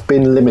 who has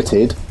been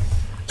limited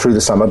through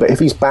the summer, but if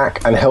he's back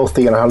and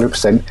healthy and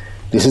 100%,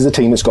 this is a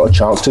team that's got a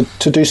chance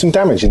to do some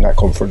damage in that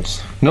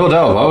conference. No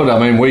doubt about it. I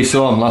mean, we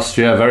saw him last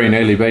year very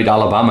nearly beat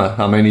Alabama.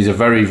 I mean, he's a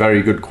very,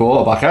 very good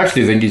quarterback. I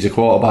actually think he's a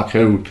quarterback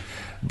who,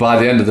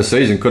 by the end of the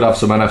season, could have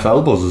some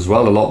NFL buzz as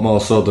well, a lot more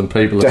so than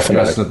people are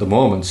suggesting at the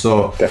moment.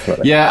 So,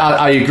 yeah,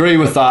 I agree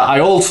with that. I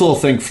also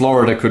think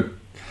Florida could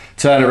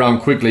turn it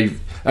around quickly.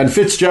 And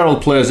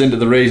Fitzgerald plays into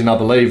the reason I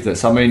believe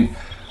this. I mean,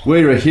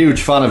 we're a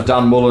huge fan of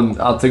Dan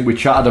Mullen. I think we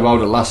chatted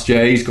about it last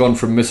year. He's gone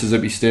from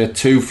Mississippi State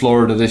to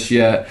Florida this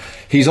year.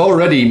 He's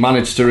already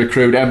managed to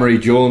recruit Emory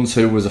Jones,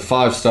 who was a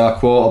 5-star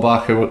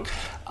quarterback, who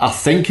I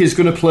think is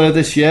going to play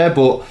this year.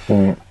 But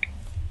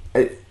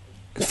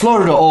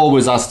Florida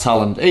always has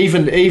talent.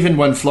 Even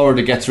when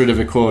Florida gets rid of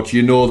a coach,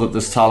 you know that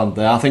there's talent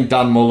there. I think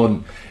Dan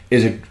Mullen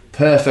is a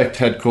perfect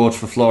head coach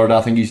for Florida.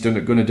 I think he's going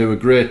to do a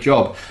great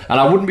job, and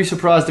I wouldn't be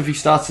surprised if he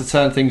starts to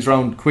turn things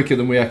around quicker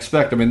than we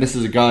expect. I mean, this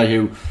is a guy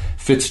who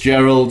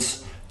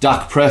Fitzgerald's,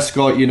 Dak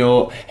Prescott, you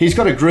know, he's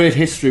got a great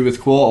history with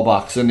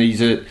quarterbacks, and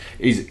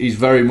he's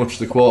very much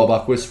the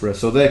quarterback whisperer.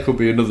 So there could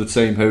be another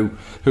team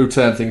who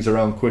turn things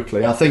around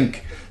quickly. I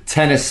think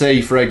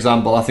Tennessee, for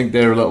example, I think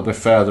they're a little bit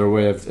further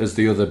away as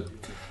the other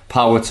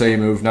power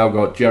team who've now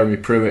got Jeremy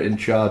Pruitt in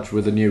charge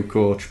with a new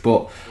coach.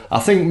 But I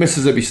think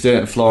Mississippi State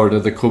and Florida,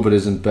 the cupboard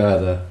isn't bare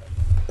there.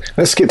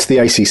 Let's skip to the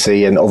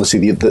ACC, and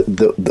obviously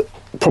the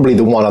probably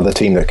the one other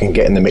team that can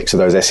get in the mix of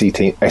those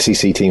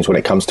SEC teams when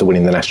it comes to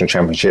winning the national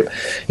championship.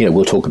 You know,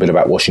 we'll talk a bit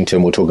about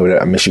Washington, we'll talk a bit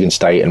about Michigan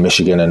State and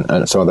Michigan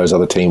and some of those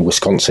other teams,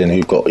 Wisconsin,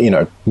 who've got, you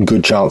know,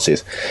 good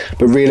chances.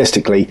 But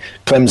realistically,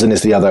 Clemson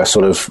is the other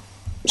sort of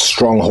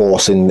strong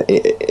horse in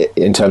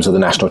terms of the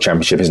national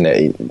championship, isn't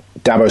it?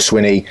 Dabo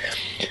Swinney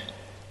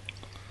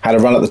had a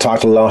run at the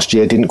title last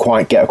year, didn't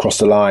quite get across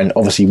the line.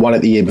 Obviously won it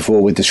the year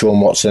before with Deshaun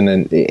Watson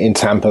and in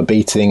Tampa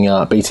beating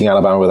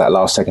Alabama with that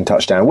last second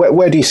touchdown.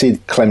 Where do you see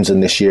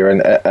Clemson this year?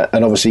 And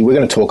obviously we're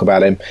going to talk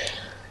about him.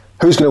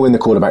 Who's going to win the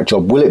quarterback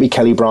job? Will it be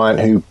Kelly Bryant,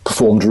 who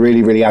performed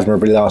really, really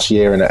admirably last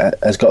year and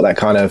has got that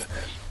kind of...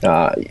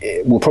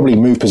 will probably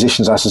move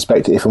positions, I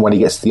suspect, if and when he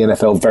gets to the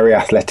NFL. Very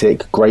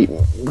athletic, great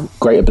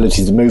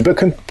ability to move, but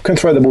can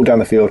throw the ball down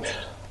the field.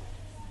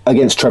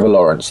 Against Trevor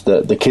Lawrence,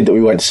 the kid that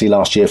we went to see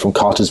last year from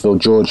Cartersville,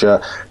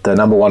 Georgia, the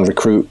number one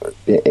recruit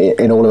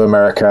in all of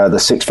America, the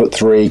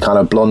 6'3", kind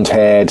of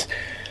blonde-haired,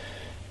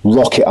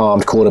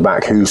 rocket-armed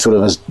quarterback who sort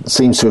of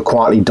seems to have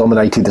quietly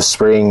dominated the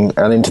spring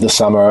and into the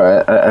summer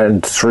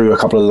and threw a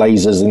couple of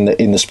lasers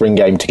in the spring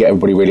game to get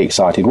everybody really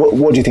excited.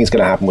 What do you think is going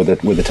to happen with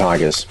the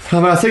Tigers? I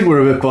mean, I think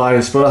we're a bit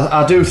biased, but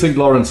I do think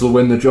Lawrence will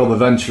win the job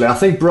eventually. I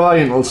think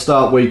Bryant will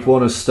start week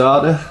 1 as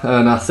starter,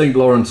 and I think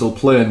Lawrence will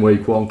play in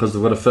week 1 because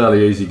they've got a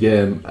fairly easy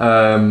game.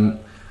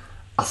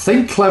 I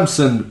think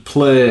Clemson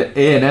play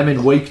A&M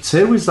in week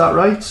 2, is that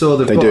right? So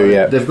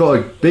they've got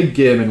a big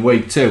game in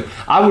week 2.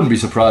 I wouldn't be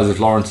surprised if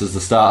Lawrence is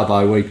the starter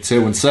by week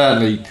 2, and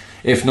certainly,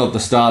 if not the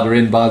starter,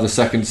 in by the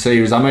second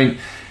series. I mean,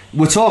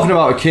 we're talking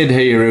about a kid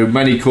here who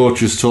many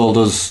coaches told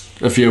us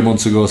a few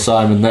months ago,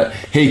 Simon, that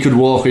he could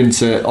walk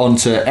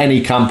onto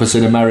any campus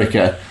in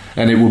America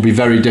and it would be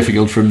very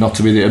difficult for him not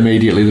to be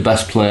immediately the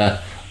best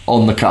player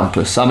on the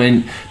campus. I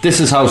mean, this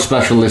is how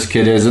special this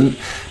kid is, and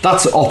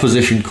that's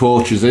opposition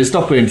coaches. He's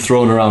not being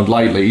thrown around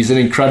lightly. He's an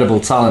incredible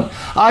talent.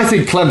 I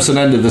think Clemson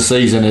ended the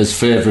season as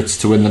favourites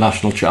to win the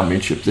national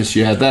championship this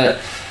year.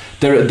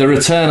 They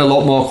return a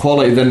lot more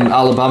quality than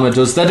Alabama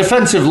does. Their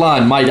defensive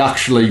line might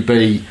actually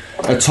be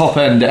a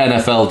top-end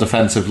NFL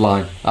defensive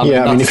line. I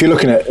mean, if you're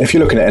looking at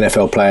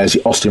NFL players,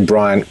 Austin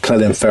Bryant,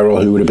 Clelin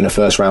Ferrell, who would have been a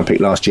first-round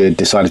pick last year,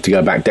 decided to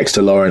go back.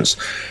 Dexter Lawrence,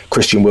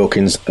 Christian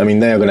Wilkins. I mean,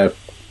 they are going to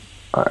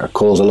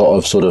cause a lot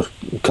of sort of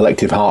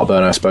collective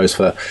heartburn, I suppose,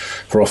 for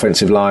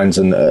offensive lines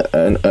and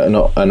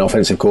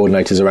offensive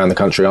coordinators around the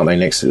country, aren't they,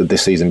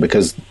 this season?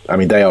 Because I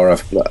mean, they are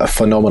a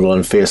phenomenal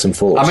and fearsome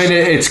force. I mean,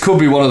 it could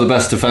be one of the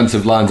best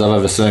defensive lines I've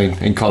ever seen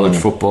in college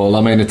football.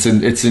 I mean, it's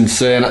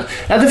insane,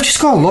 and they've just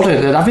got a lot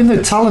of it. I mean,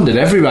 they're talented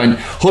everywhere. And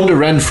Hunter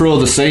Renfrow,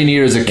 the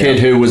senior, is a kid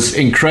who was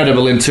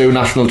incredible in 2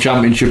 national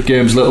championship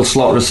games, little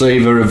slot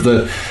receiver of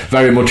the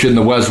very much in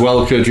the Wes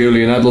Welker,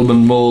 Julian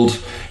Edelman mould.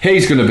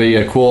 He's going to be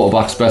a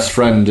quarterback's best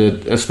friend,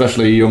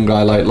 especially a young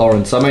guy like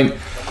Lawrence. I mean,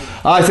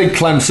 I think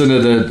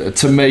Clemson,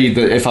 to me,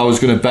 that if I was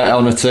going to bet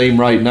on a team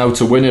right now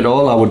to win it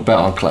all, I would bet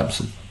on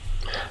Clemson.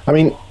 I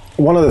mean,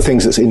 one of the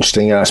things that's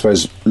interesting, I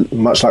suppose,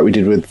 much like we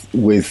did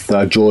with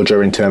Georgia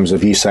in terms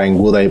of you saying,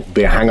 will they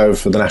be a hangover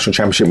for the national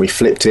championship? We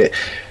flipped it.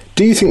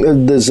 Do you think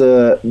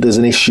that there's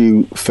an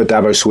issue for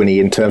Dabo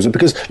Swinney in terms of,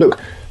 because look,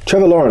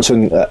 Trevor Lawrence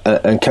and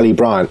Kelly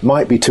Bryant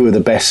might be 2 of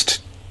the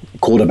best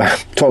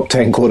top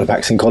 10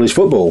 quarterbacks in college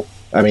football.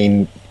 I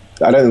mean,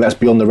 I don't think that's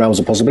beyond the realms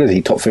of possibility.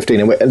 Top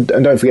 15, and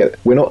don't forget,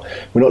 we're not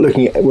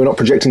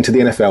projecting to the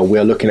NFL. We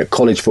are looking at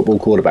college football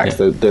quarterbacks.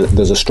 Yeah.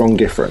 There's a strong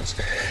difference.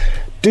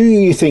 Do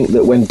you think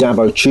that when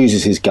Dabo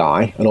chooses his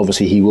guy, and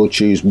obviously he will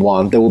choose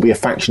one, there will be a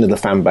faction of the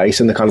fan base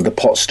and the kind of the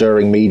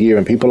pot-stirring media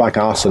and people like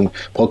us and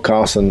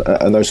podcasts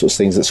and those sorts of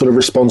things that sort of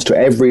responds to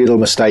every little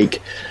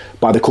mistake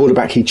by the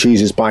quarterback he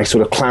chooses by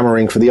sort of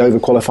clamouring for the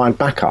overqualified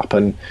backup?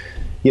 And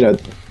you know,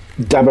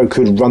 Dabo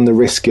could run the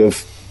risk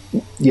of,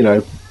 you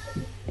know,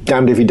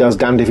 damned if he does,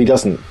 damned if he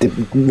doesn't,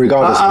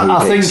 regardless of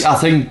who he picks. I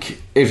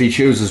think if he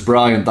chooses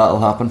Bryant, that'll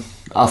happen.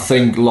 I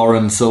think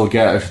Lawrence will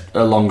get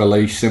a longer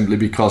leash simply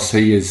because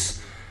he is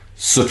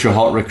such a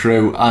hot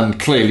recruit and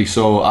clearly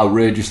so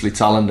outrageously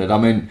talented. I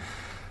mean,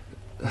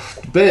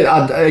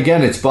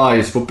 again, it's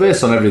biased, but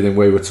based on everything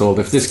we were told,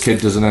 if this kid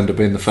doesn't end up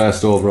being the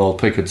first overall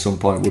pick at some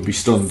point, we'd be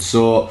stunned.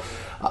 So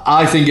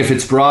I think if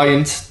it's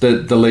Bryant,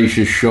 the leash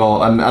is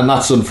short, and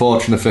that's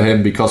unfortunate for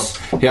him because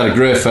he had a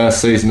great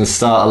first season as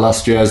starter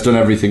last year, has done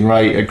everything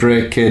right, a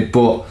great kid,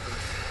 but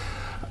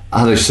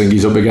I just think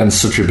he's up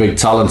against such a big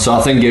talent. So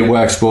I think it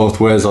works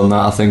both ways on that.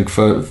 I think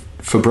for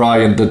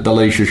Bryant, the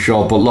leash is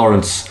short, but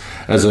Lawrence,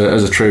 as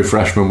a true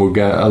freshman, will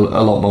get a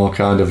lot more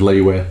kind of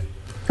leeway.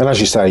 And as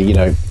you say, you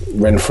know,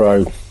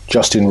 Renfro,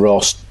 Justin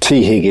Ross,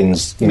 T.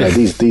 Higgins, you know,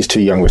 these 2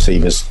 young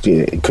receivers,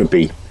 it could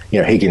be,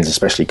 you know, Higgins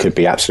especially could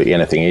be absolutely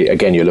anything.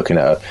 Again, you're looking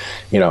at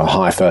a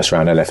high first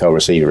round NFL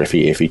receiver if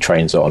he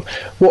trains on.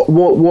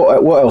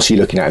 What else are you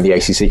looking at in the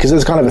ACC? Because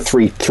there's kind of a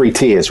three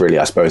tiers really,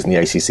 I suppose, in the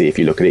ACC. If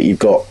you look at it, you've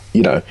got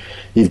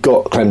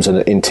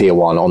Clemson in tier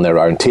 1 on their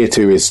own. Tier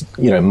 2 is,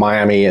 you know,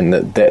 Miami and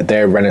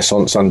their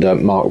renaissance under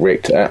Mark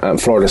Richt,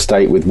 and Florida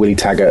State with Willie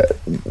Taggart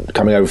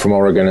coming over from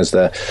Oregon as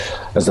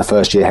the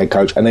first year head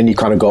coach, and then you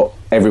kind of got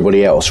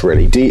everybody else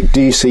really. Do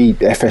you see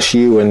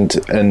FSU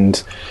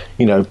and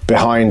you know,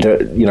 behind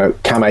you know,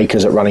 Cam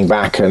Akers at running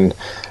back and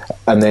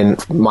then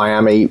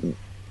Miami,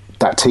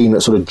 that team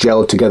that sort of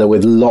gelled together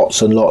with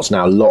lots of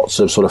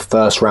sort of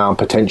first round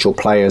potential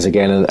players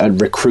again and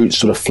recruits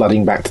sort of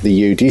flooding back to the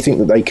U? Do you think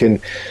that they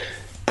can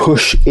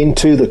push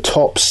into the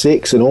top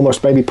 6 and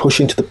almost maybe push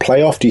into the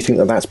playoff? Do you think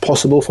that that's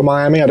possible for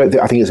Miami? I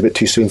think it's a bit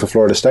too soon for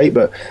Florida State,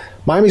 but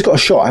Miami's got a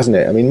shot, hasn't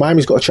it? I mean,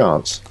 Miami's got a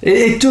chance.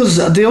 It does.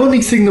 The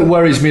only thing that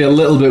worries me a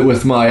little bit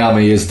with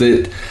Miami is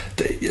that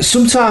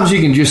sometimes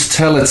you can just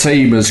tell a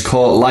team has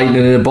caught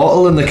lightning in a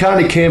bottle, and they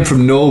kind of came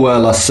from nowhere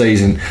last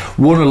season,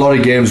 won a lot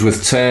of games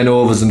with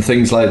turnovers and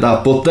things like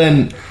that, but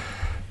then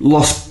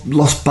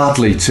lost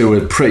badly to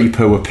a pretty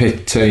poor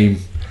Pitt team.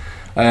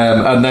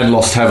 And then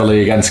lost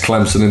heavily against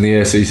Clemson in the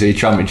ACC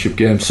championship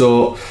game.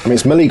 So I mean,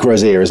 it's Malik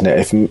Rozier, isn't it?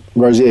 If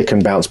Rozier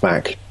can bounce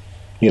back,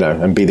 you know,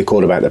 and be the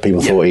quarterback that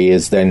people thought he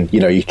is, then,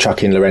 you know, you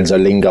chuck in Lorenzo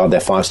Lingard, their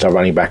 5-star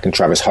running back, and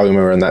Travis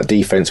Homer, and that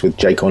defense with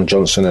Jaquan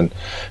Johnson and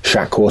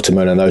Shaq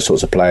Quarterman and those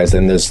sorts of players,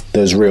 then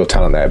there's real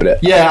talent there.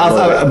 But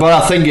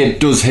I think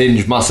it does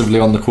hinge massively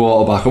on the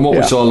quarterback, and what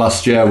we saw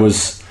last year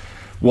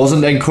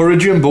wasn't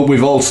encouraging, but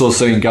we've also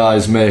seen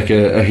guys make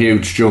a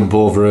huge jump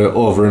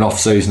over an off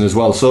season as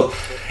well. So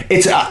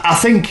I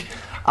think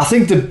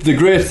the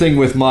great thing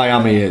with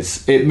Miami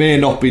is it may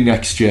not be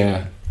next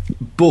year,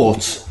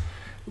 but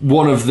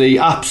one of the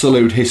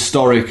absolute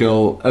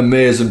historical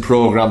amazing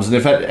programs. And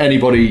if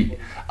anybody,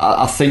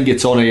 I think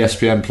it's on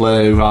ESPN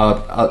Play,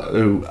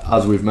 who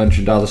as we've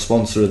mentioned, are the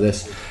sponsor of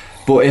this.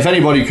 But if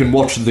anybody can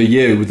watch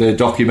the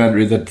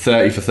documentary that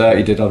 30 for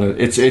 30 did on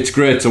it, it's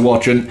great to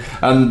watch, and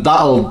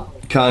that'll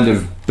kind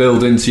of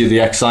build into you the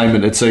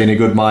excitement of seeing a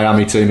good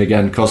Miami team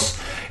again, because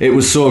it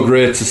was so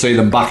great to see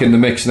them back in the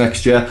mix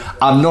next year.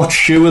 I'm not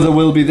sure there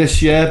will be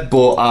this year,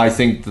 but I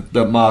think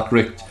that Mark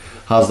Richt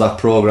has that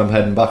programme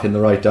heading back in the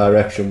right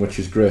direction, which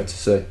is great to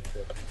see.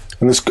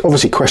 And there's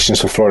obviously questions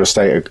for Florida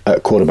State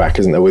at quarterback,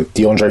 isn't there? With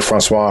DeAndre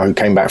Francois, who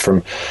came back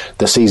from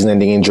the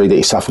season-ending injury that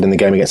he suffered in the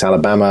game against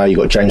Alabama. You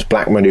got James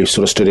Blackman, who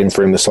sort of stood in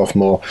for him, the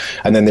sophomore,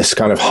 and then this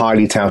kind of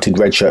highly touted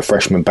redshirt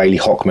freshman Bailey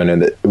Hockman,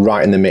 and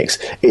right in the mix.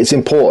 It's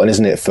important,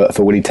 isn't it,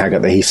 for Willie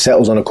Taggart that he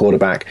settles on a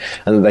quarterback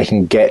and that they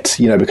can get,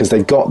 because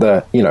they've got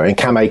in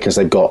Cam Akers,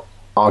 they've got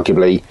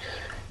arguably,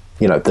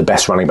 the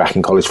best running back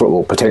in college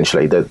football,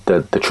 potentially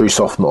the true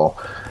sophomore.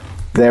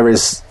 There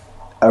is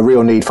a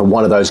real need for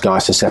one of those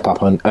guys to step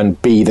up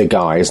and be the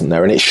guy, isn't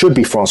there? And it should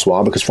be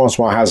Francois, because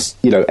Francois has,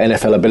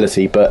 NFL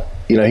ability, but,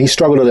 he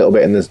struggled a little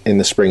bit in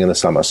the spring and the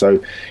summer. So,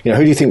 who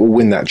do you think will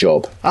win that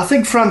job? I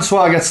think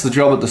Francois gets the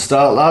job at the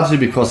start, largely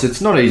because it's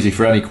not easy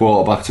for any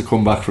quarterback to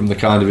come back from the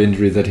kind of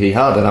injury that he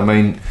had. And I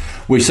mean,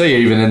 we see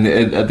even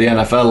at the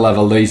NFL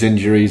level, these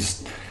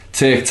injuries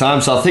take time.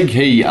 So I think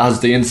he has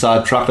the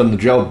inside track on the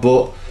job,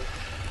 but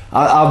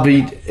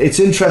it's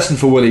interesting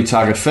for Willie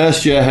Taggart,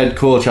 first year head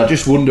coach. I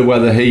just wonder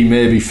whether he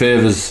maybe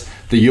favours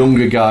the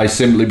younger guy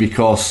simply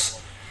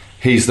because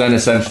he's then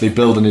essentially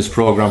building his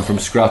programme from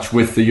scratch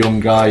with the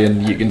young guy,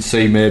 and you can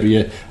see maybe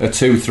a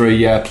 2-3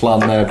 year plan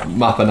there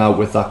mapping out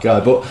with that guy.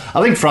 But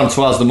I think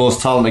Francois is the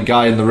most talented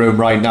guy in the room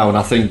right now, and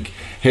I think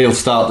he'll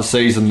start the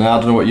season there. I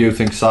don't know what you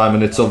think,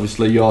 Simon. It's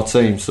obviously your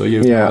team, so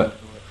you know it.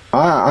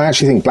 I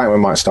actually think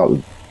Blackman might start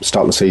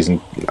the season.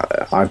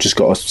 I've just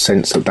got a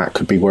sense that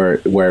could be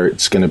where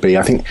it's going to be.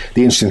 I think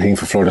the interesting thing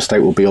for Florida State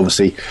will be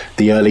obviously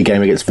the early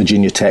game against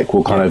Virginia Tech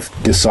will kind of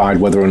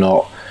decide whether or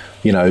not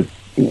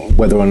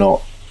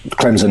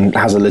Clemson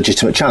has a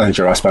legitimate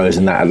challenger, I suppose,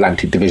 in that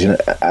Atlantic division.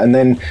 And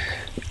then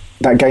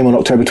that game on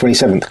October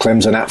 27th,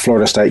 Clemson at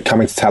Florida State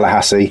coming to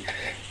Tallahassee,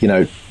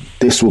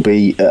 this will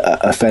be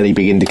a fairly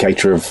big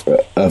indicator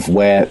of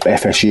where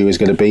FSU is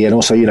going to be. And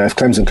also, if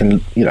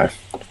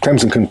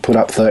Clemson can put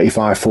up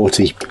 35,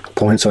 40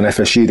 points on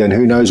FSU, then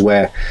who knows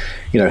where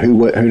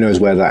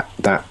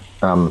that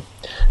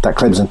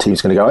Clemson team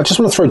is going to go. I just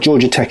want to throw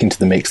Georgia Tech into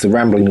the mix, the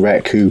Rambling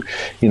Wreck, who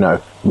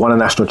won a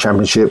national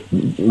championship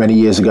many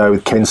years ago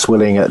with Ken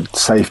Swilling at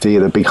safety,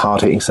 the big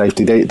hard-hitting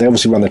safety. They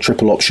obviously run the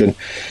triple option,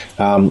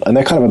 and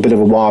they're kind of a bit of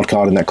a wild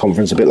card in that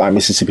conference, a bit like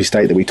Mississippi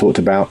State that we talked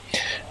about.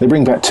 They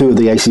bring back two of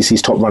the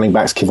ACC's top running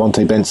backs,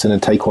 Kevontae Benson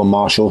and Taquan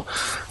Marshall.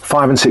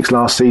 5-6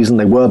 last season.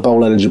 They were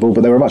bowl eligible, but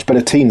they were a much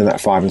better team than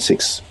that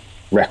 5-6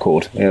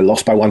 record.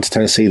 Lost by 1 to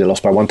Tennessee, they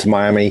lost by 1 to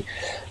Miami.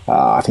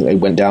 I think they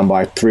went down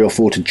by 3 or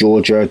 4 to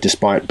Georgia,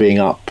 despite being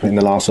up in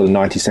the last sort of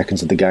 90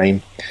 seconds of the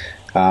game.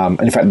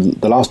 And in fact,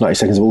 the last 90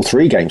 seconds of all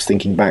three games,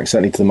 thinking back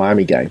certainly to the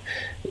Miami game,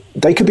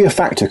 they could be a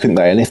factor, couldn't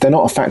they? And if they're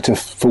not a factor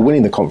for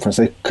winning the conference,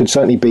 they could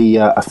certainly be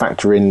a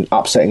factor in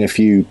upsetting a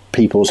few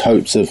people's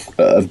hopes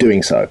of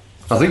doing so.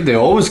 I think they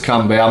always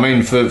can be. I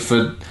mean,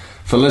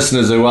 for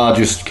listeners who are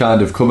just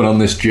kind of coming on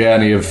this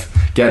journey of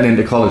getting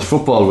into college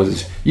football with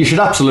us, you should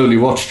absolutely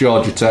watch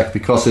Georgia Tech,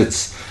 because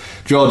it's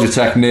Georgia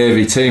Tech,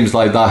 Navy, teams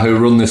like that who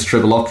run this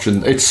triple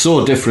option. It's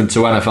so different to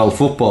NFL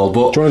football.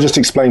 But do you want to just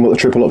explain what the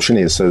triple option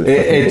is?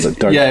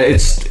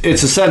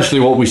 It's essentially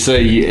what we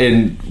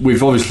see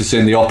we've obviously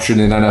seen the option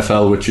in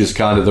NFL, which is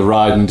kind of the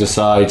ride and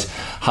decide,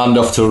 hand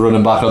off to a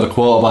running back, or the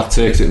quarterback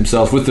takes it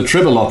himself. With the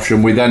triple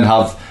option, we then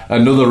have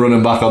another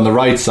running back on the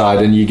right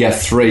side, and you get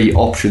three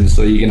options.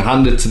 So you can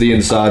hand it to the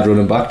inside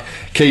running back,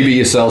 keep it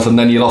yourself, and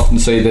then you'll often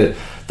see the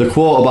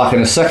quarterback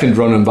and a second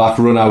running back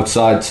run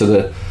outside to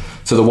the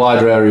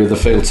wider area of the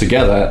field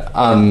together,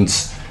 and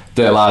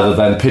they'll either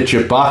then pitch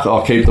it back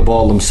or keep the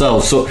ball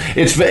themselves. So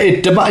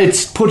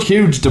it's put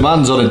huge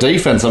demands on a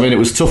defence. I mean, it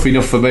was tough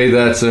enough for me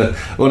there to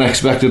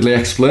unexpectedly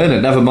explain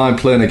it, never mind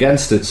playing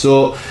against it.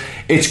 So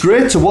it's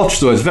great to watch,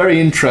 though. It's very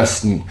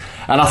interesting.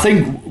 And I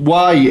think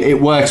why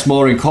it works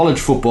more in college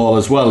football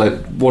as well,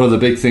 one of the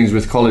big things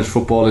with college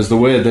football is the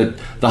way that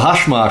the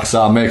hash marks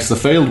makes the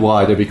field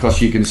wider,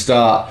 because you can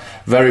start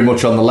very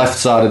much on the left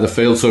side of the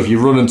field. So if you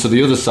run into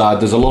the other side,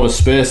 there's a lot of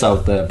space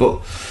out there. But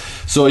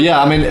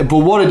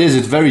what it is,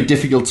 it's very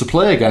difficult to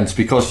play against,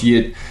 because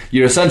you're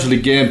essentially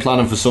game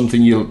planning for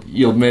something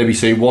you'll maybe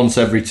see once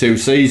every 2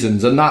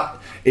 seasons, and that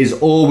is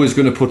always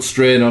going to put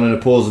strain on an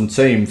opposing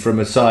team from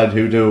a side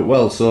who do it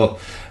well. So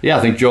I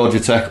think Georgia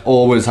Tech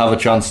always have a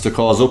chance to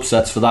cause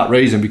upsets for that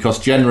reason, because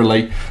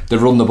generally they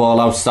run the ball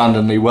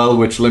outstandingly well,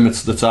 which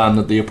limits the time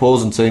that the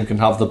opposing team can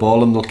have the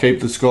ball, and they'll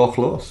keep the score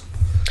close.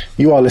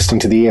 You are listening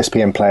to the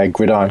ESPN Player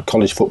Gridiron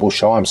College Football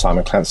Show. I'm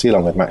Simon Clancy,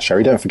 along with Matt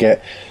Sherry. Don't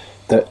forget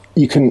that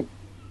you can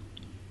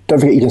Don't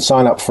forget you can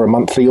sign up for a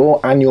monthly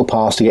or annual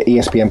pass to get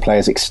ESPN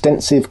Player's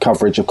extensive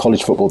coverage of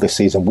college football this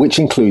season, which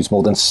includes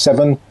more than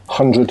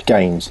 700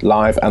 games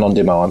live and on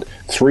demand,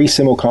 3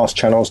 simulcast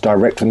channels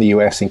direct from the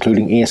US,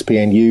 including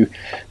ESPNU,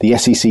 the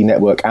SEC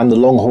Network and the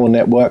Longhorn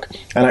Network,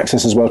 and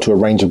access as well to a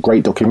range of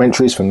great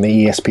documentaries from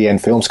the ESPN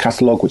Films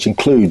catalogue, which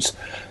includes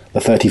the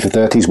 30 for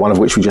 30s, one of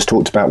which we just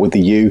talked about with the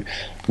U,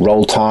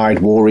 Roll Tide,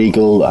 War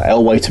Eagle,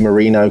 Elway to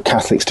Marino,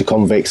 Catholics to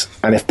Convicts.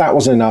 And if that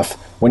wasn't enough,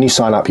 when you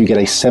sign up, you get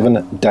a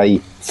 7-day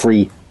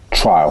free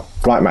trial.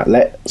 Right, Matt,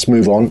 let's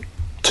move on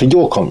to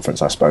your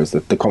conference, I suppose,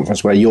 the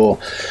conference where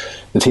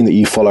the team that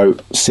you follow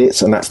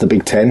sits, and that's the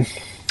Big Ten.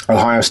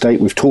 Ohio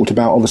State, we've talked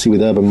about, obviously,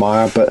 with Urban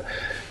Meyer, but,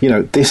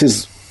 this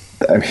is...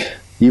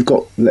 you've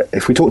got...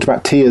 If we talked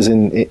about tiers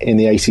in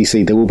the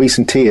ACC, there will be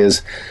some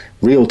tiers,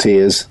 real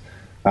tiers,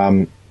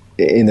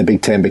 in the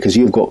Big Ten, because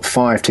you've got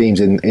 5 teams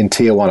in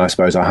Tier 1, I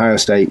suppose, Ohio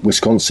State,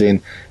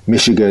 Wisconsin,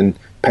 Michigan,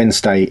 Penn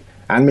State,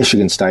 and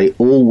Michigan State,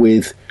 all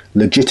with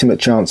legitimate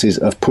chances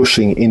of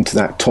pushing into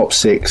that top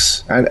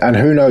 6. And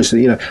who knows,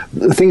 the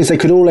thing is, they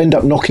could all end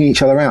up knocking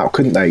each other out,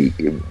 couldn't they?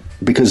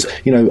 Because,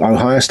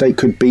 Ohio State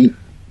could beat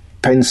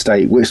Penn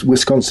State,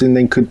 Wisconsin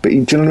then could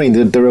beat... Do you know what I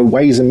mean? There are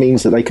ways and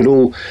means that they could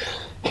all...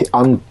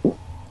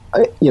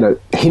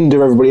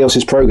 hinder everybody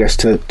else's progress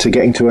to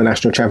getting to a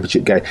national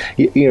championship game.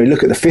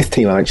 Look at the 5th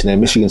team I mentioned there,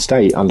 Michigan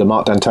State, under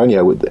Mark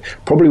D'Antonio,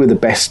 probably with the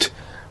best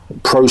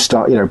pro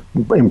start, in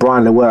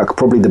Brian Lewerke,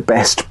 probably the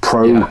best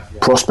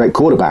prospect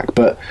quarterback.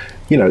 But,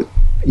 you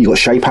got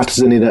Shea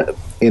Patterson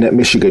in at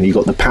Michigan, you've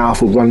got the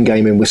powerful run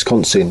game in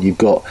Wisconsin, you've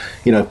got,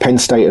 Penn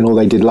State and all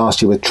they did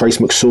last year with Trace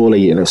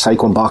McSorley,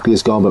 Saquon Barkley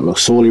is gone, but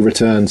McSorley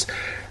returns.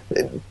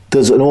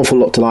 There's an awful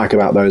lot to like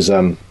about those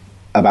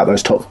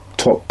top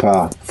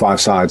 5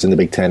 sides in the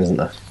Big Ten, isn't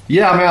there?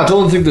 Yeah, I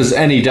don't think there's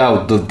any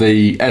doubt that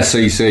the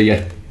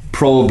SEC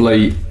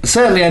probably,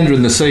 certainly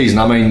entering the season,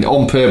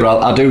 on paper,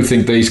 I do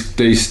think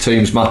these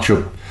teams match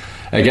up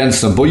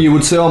against them, but you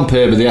would say on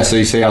paper the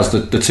SEC has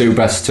the 2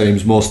 best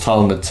teams, most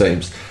talented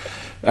teams.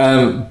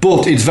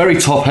 But it's very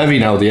top heavy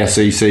now, the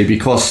SEC,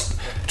 because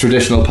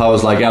traditional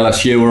powers like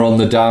LSU are on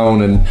the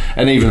down,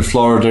 and even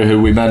Florida,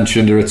 who we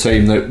mentioned, are a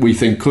team that we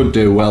think could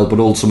do well, but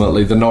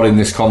ultimately they're not in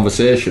this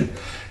conversation.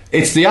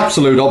 It's the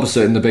absolute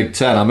opposite in the Big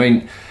Ten.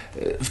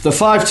 The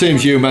 5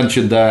 teams you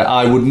mentioned there,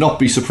 I would not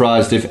be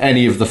surprised if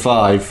any of the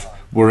 5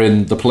 were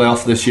in the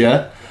playoff this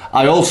year.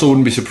 I also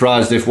wouldn't be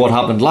surprised if what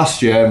happened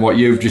last year and what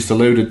you've just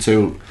alluded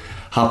to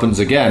happens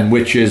again,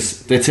 which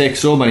is they take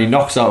so many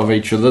knocks out of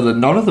each other that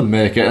none of them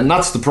make it. And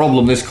that's the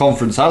problem this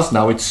conference has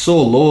now. It's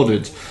so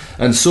loaded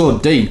and so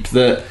deep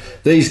that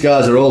these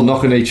guys are all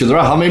knocking each other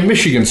out.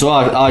 Michigan, so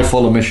I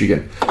follow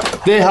Michigan.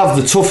 They have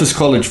the toughest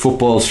college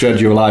football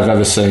schedule I've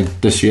ever seen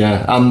this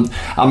year. And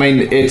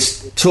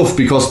it's tough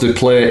because they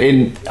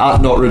play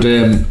at Notre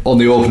Dame on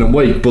the opening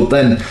week, but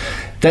then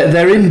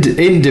their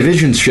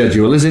in-division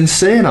schedule is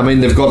insane.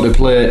 They've got to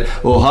play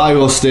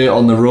Ohio State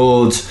on the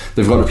road,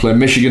 they've got to play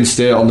Michigan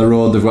State on the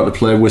road, they've got to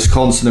play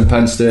Wisconsin and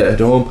Penn State at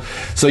home.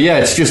 So yeah,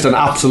 it's just an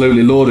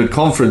absolutely loaded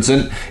conference,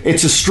 and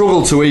it's a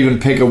struggle to even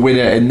pick a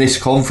winner in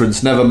this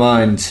conference, never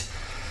mind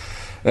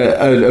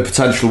a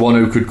potential one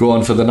who could go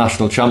on for the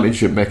national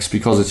championship mix,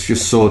 because it's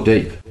just so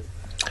deep.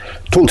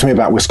 Talk to me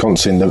about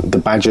Wisconsin, the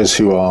Badgers,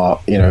 who are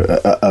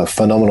a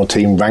phenomenal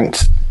team,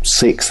 ranked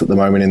 6th at the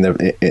moment in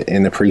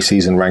the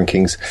preseason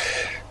rankings.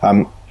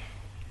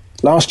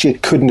 Last year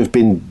couldn't have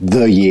been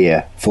the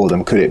year for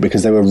them, could it?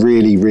 Because they were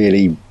really,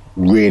 really,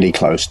 really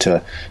close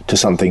to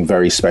something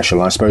very special.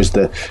 I suppose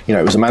that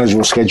it was a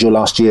manageable schedule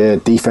last year.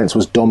 Defense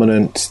was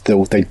dominant.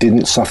 They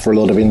didn't suffer a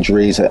lot of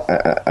injuries,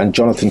 and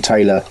Jonathan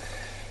Taylor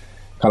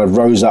kind of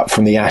rose up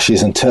from the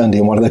ashes and turned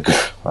in one of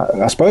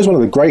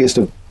the greatest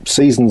of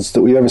seasons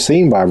that we've ever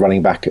seen by a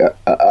running back,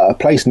 a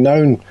place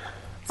known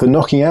for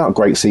knocking out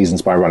great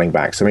seasons by running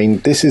backs.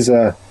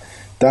 That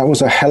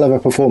was a hell of a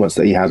performance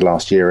that he had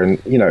last year, and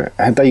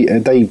had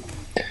they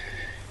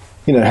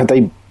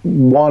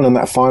won on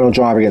that final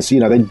drive against,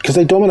 because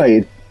they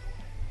dominated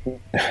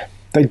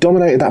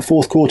that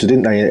fourth quarter,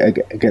 didn't they,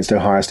 against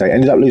Ohio State,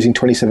 ended up losing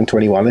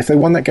 27-21. If they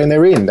won that game,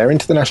 they're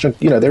into the national,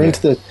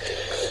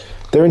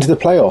 they're into the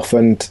playoff,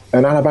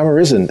 and Alabama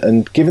isn't.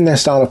 And given their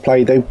style of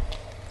play, they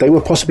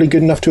were possibly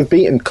good enough to have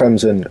beaten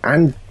Clemson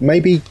and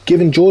maybe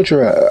given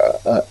Georgia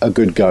a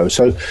good go.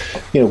 So,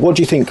 what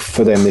do you think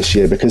for them this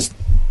year? Because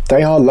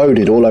they are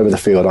loaded all over the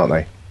field, aren't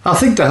they? I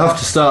think they have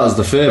to start as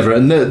the favourite,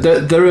 and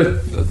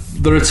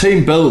they're a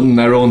team built in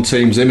their own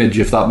team's image,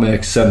 if that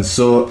makes sense.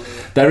 So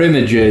their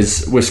image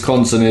is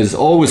Wisconsin is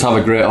always have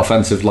a great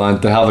offensive line.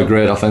 They have a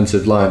great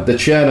offensive line. They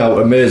churn out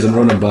amazing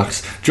running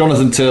backs.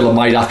 Jonathan Taylor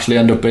might actually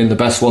end up being the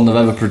best one they've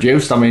ever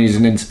produced. He's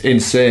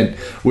insane.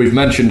 We've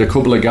mentioned a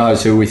couple of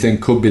guys who we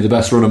think could be the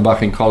best running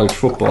back in college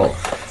football.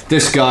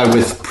 This guy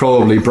with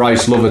probably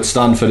Bryce Love at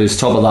Stanford is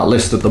top of that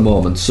list at the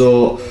moment.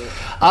 So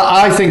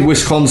I think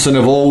Wisconsin,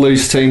 of all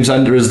these teams,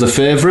 enter as the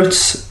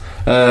favourites,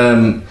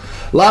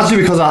 largely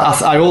because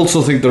I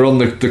also think they're on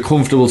the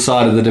comfortable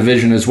side of the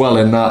division as well,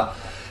 in that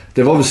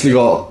they've obviously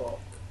got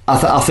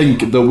I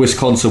think that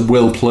Wisconsin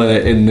will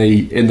play in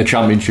the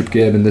championship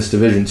game in this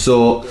division.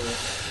 So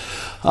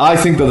I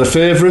think they're the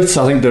favourites.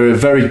 I think they're a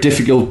very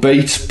difficult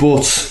beat,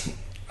 but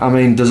I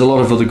mean, there's a lot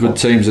of other good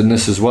teams in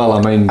this as well.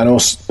 I mean, and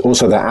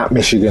also they're at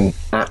Michigan,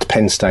 at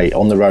Penn State,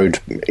 on the road.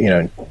 You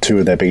know, two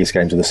of their biggest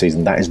games of the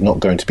season. That is not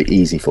going to be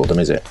easy for them,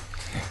 is it?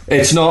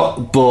 It's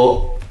not,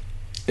 but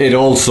it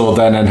also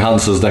then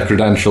enhances their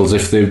credentials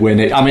if they win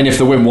it. I mean, if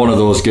they win one of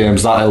those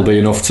games, that'll be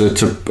enough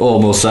to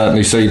almost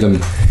certainly see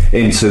them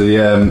into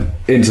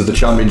the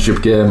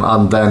championship game,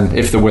 and then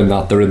if they win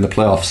that, they're in the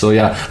playoffs. So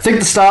yeah, I think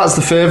the Star's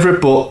the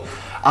favourite, but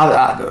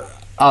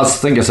as I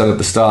think I said at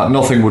the start,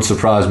 nothing would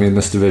surprise me in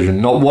this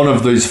division. Not one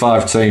of these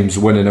 5 teams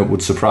winning it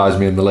would surprise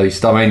me in the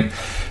least. I mean,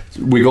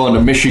 we go on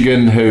to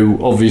Michigan, who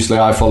obviously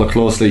I follow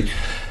closely.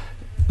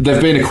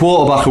 They've been a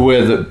quarterback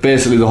away that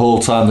basically the whole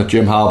time that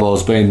Jim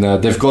Harbaugh's been there.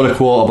 They've got a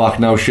quarterback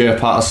now, Shea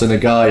Patterson, a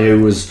guy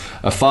who was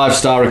a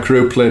 5-star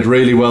recruit, played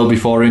really well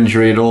before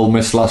injury at Ole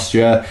Miss last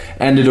year,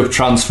 ended up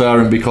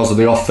transferring because of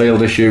the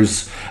off-field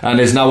issues, and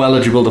is now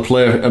eligible to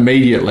play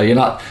immediately. And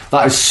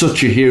that is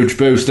such a huge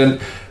boost. And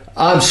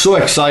I'm so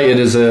excited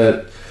as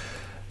a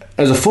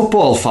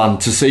football fan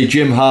to see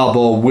Jim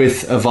Harbaugh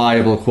with a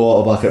viable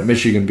quarterback at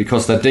Michigan,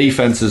 because their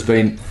defence has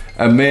been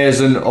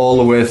amazing all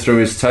the way through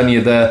his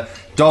tenure there.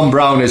 Don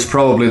Brown is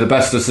probably the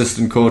best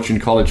assistant coach in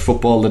college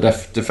football, the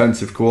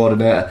defensive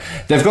coordinator.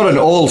 They've got an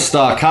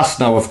all-star cast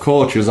now of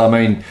coaches. I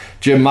mean,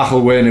 Jim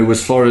McElwain, who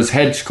was Florida's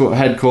head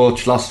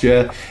coach last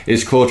year,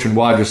 is coaching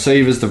wide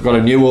receivers. They've got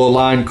a new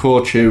O-line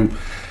coach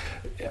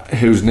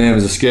whose name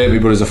has escaped me,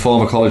 but is a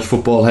former college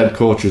football head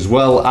coach as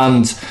well,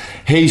 and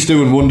he's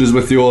doing wonders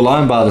with the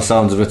O-line by the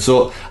sounds of it.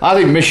 So I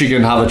think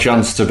Michigan have a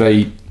chance to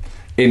be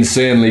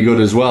insanely good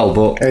as well.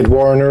 But Ed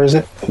Warner, is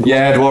it?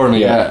 Yeah, Ed Warner,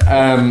 yeah.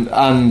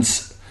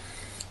 And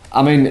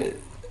I mean,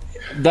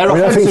 their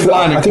offensive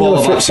line and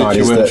quarterback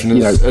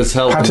situation has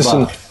held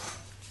Patterson, them back.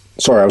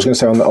 Sorry, I was going to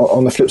say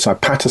on the flip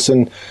side,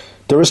 Patterson,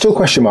 there are still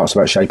question marks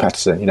about Shea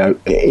Patterson. You know,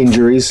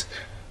 injuries.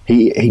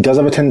 He does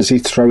have a tendency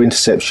to throw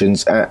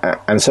interceptions,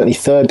 and certainly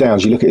third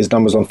downs. You look at his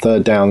numbers on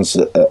third downs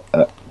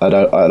at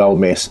Ole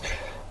Miss.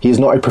 He is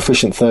not a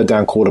proficient third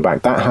down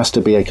quarterback. That has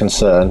to be a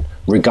concern,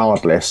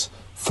 regardless,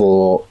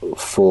 for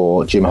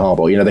Jim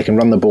Harbaugh. You know, they can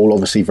run the ball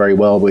obviously very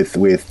well with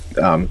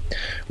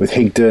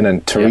Higdon,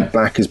 and Tariq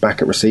Black is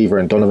back at receiver,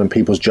 and Donovan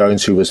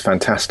Peoples-Jones, who was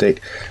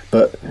fantastic.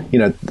 But you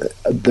know,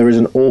 there is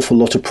an awful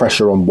lot of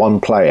pressure on one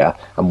player,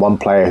 and one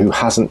player who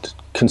hasn't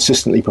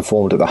consistently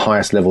performed at the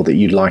highest level that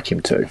you'd like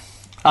him to.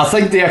 I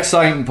think the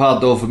exciting part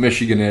though for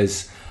Michigan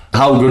is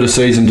how good a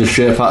season does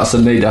Shea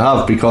Patterson need to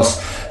have,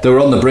 because they were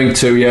on the brink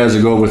 2 years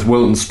ago with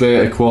Wilton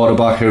Speight, a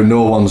quarterback who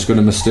no one's going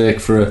to mistake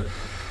for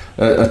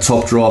a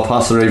top draw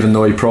passer, even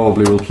though he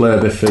probably will play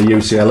a bit for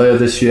UCLA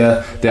this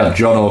year. They had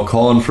John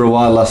O'Corn for a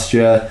while last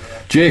year.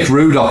 Jake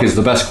Rudock is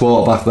the best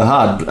quarterback they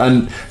had,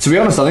 and to be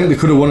honest, I think they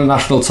could have won a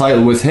national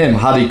title with him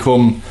had he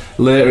come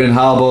later in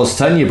Harbaugh's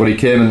tenure, but he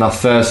came in that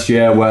first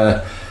year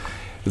where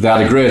they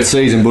had a great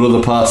season, but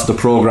other parts of the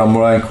programme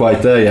weren't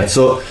quite there yet.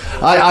 So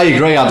I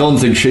agree, I don't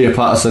think Shea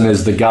Patterson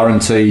is the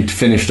guaranteed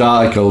finished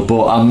article,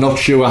 but I'm not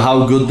sure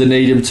how good they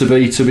need him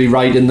to be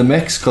right in the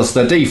mix, because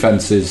their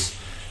defence is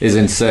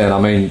insane. I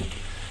mean,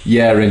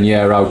 year in,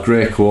 year out,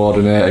 great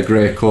coordinator,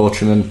 great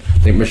coaching, and I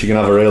think Michigan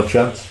have a real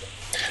chance.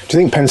 Do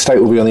you think Penn State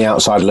will be on the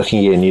outside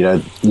looking in? You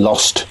know,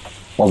 lost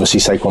obviously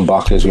Saquon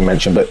Barkley, as we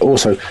mentioned, but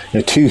also, you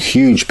know, two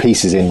huge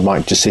pieces in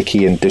Mike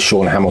Gesicki and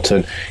Deshaun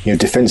Hamilton. You know,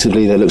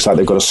 defensively, it looks like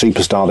they've got a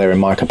superstar there in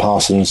Micah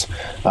Parsons,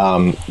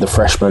 the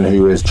freshman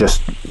who is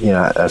just, you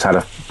know, has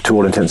had to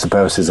all intents and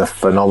purposes a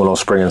phenomenal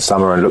spring and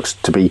summer, and looks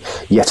to be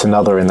yet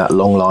another in that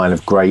long line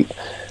of great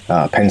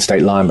Penn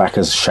State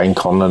linebackers, Shane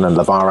Conlon and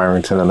LeVar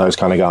Arrington and those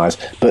kind of guys.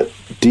 But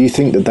do you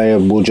think that they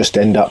will just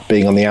end up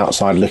being on the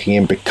outside looking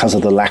in because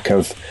of the lack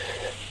of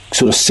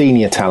sort of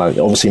senior talent?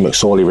 Obviously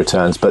McSorley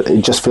returns, but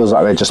it just feels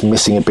like they're just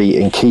missing a beat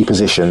in key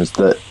positions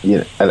that, you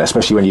know, and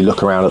especially when you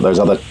look around at those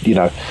other, you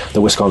know,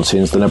 the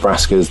Wisconsins, the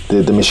Nebraskas,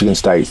 the Michigan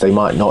States, they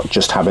might not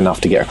just have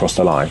enough to get across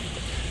the line.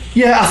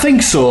 Yeah, I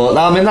think so.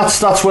 I mean,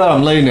 that's where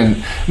I'm leaning.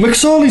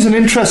 McSorley's an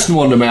interesting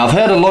one to me. I've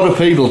heard a lot of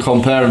people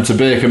compare him to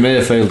Baker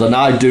Mayfield, and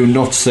I do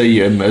not see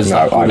him as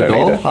that good at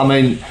all. Either. I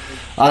mean,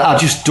 I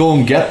just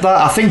don't get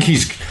that. I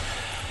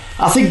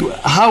think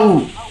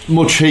how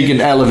much he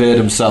can elevate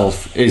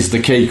himself is the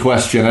key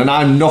question, and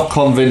I'm not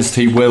convinced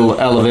he will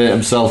elevate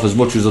himself as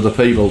much as other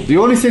people. The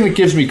only thing that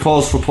gives me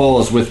cause for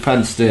pause with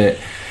Penn State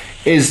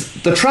is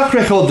the track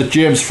record that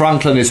James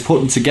Franklin is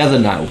putting together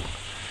now.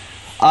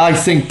 I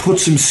think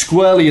puts him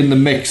squarely in the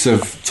mix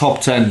of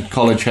top 10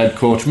 college head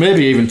coach,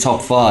 maybe even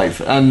top 5,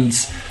 and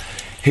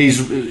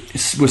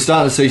we're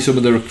starting to see some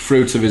of the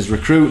fruits of his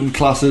recruiting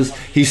classes.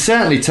 He's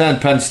certainly turned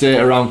Penn State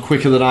around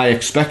quicker than I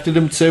expected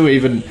him to,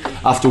 even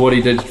after what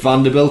he did at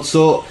Vanderbilt.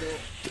 So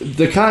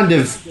the kind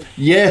of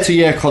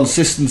year-to-year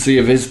consistency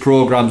of his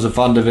programs at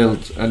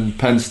Vanderbilt and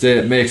Penn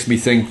State makes me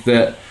think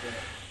that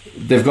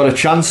they've got a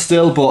chance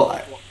still.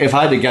 But if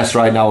I had to guess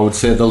right now, I would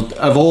say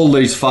of all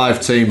these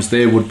 5 teams,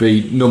 they would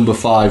be number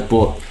 5.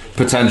 But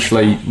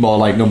potentially more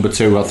like number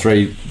 2 or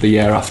 3 the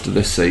year after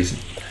this season.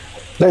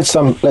 Let's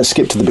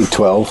skip to the Big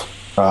 12.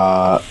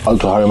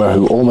 Oklahoma,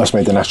 who almost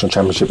made the national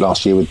championship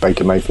last year with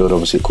Baker Mayfield,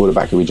 obviously a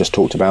quarterback who we just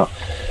talked about.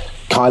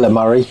 Kyler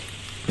Murray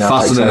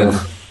now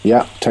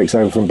takes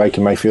over from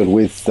Baker Mayfield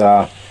with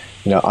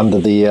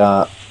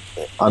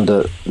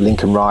under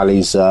Lincoln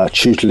Riley's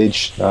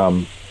tutelage.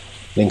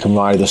 Lincoln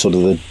Riley, the sort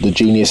of the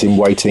genius in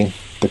waiting,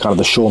 the kind of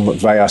the Sean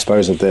McVay, I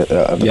suppose, of the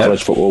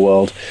college football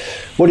world.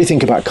 What do you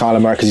think about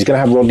Kyler Murray? Because he's going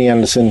to have Rodney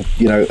Anderson,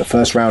 a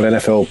first-round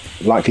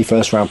NFL, likely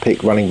first-round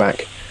pick running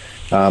back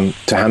to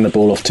hand the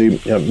ball off to.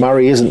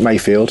 Murray isn't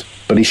Mayfield,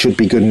 but he should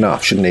be good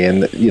enough, shouldn't he?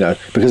 And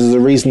because there's a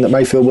reason that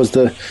Mayfield was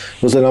the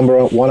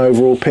number 1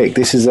 overall pick.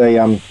 This is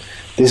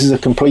a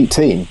complete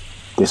team.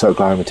 This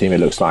Oklahoma team,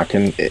 it looks like,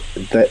 and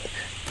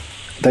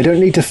they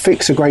don't need to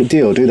fix a great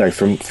deal, do they?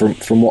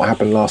 From what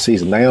happened last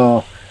season, they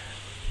are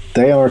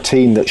a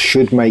team that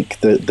should make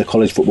the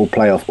college football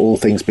playoff, all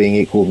things being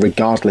equal,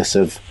 regardless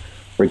of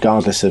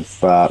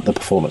the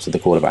performance of the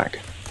quarterback.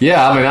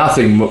 Yeah, I mean, I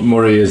think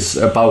Murray is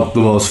about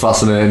the most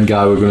fascinating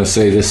guy we're going to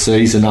see this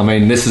season. I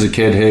mean, this is a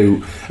kid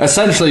who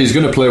essentially is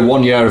going to play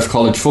 1 year of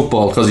college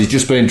football because he's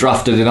just been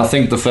drafted in, I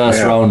think, the first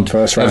round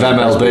of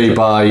MLB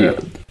by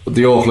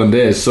the Oakland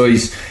A's. So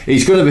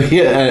he's going to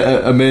be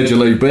a Major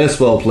League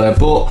Baseball player,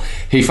 but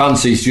he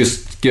fancies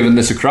just giving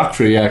this a crack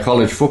for a year,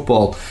 college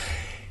football.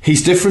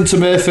 He's different to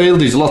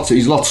Mayfield. He's a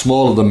lot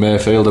smaller than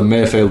Mayfield, and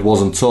Mayfield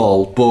wasn't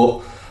tall.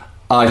 But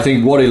I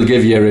think what he'll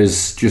give you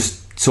is just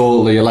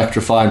totally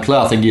electrifying play.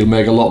 I think he'll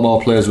make a lot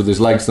more plays with his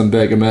legs than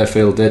Baker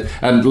Mayfield did.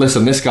 And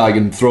listen, this guy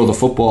can throw the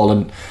football,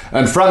 and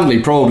frankly,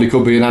 probably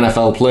could be an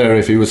NFL player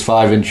if he was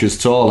 5 inches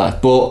taller.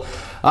 But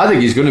I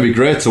think he's going to be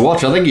great to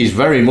watch. I think he's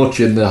very much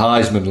in the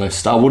Heisman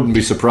list. I wouldn't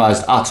be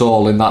surprised at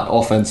all in that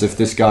offense if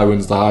this guy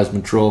wins the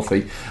Heisman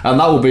Trophy. And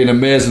that would be an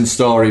amazing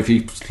story if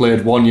he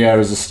played 1 year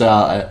as a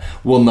starter,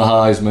 won the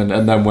Heisman,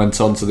 and then went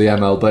on to the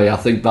MLB. I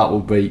think that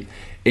would be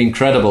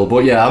incredible.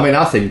 But yeah, I mean,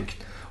 I think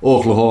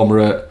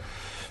Oklahoma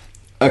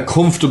are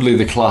comfortably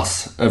the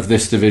class of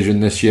this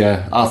division this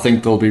year. I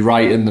think they'll be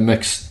right in the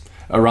mix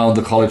around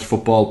the college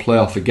football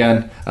playoff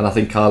again, and I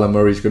think Kyler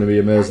Murray's going to be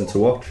amazing to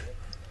watch.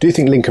 Do you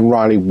think Lincoln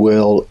Riley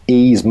will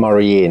ease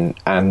Murray in,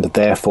 and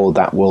therefore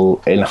that will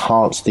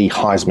enhance the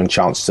Heisman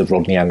chances of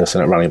Rodney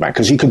Anderson at running back?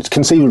 Because you could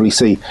conceivably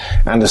see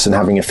Anderson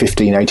having a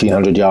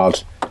 1,800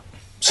 yard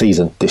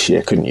season this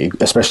year, couldn't you?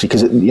 Especially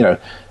because,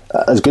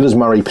 as good as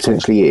Murray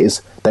potentially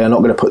is, they are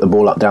not going to put the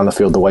ball up down the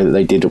field the way that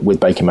they did with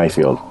Baker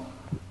Mayfield.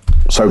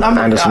 So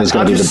Anderson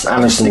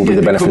will be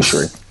the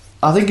beneficiary.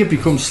 I think it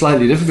becomes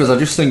slightly different because I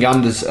just think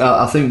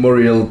I think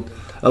Murray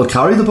will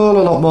carry the ball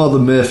a lot more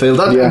than Mayfield.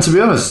 And to be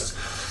honest,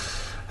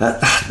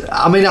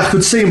 I mean, I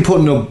could see him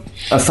putting up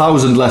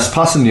 1,000 less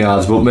passing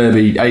yards, but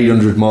maybe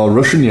 800 more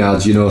rushing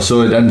yards.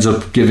 So it ends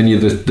up giving you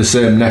the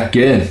same net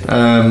gain.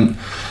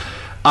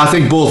 I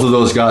think both of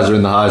those guys are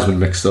in the Heisman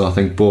mix, though. I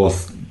think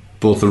both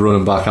the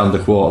running back and the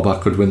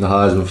quarterback could win the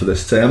Heisman for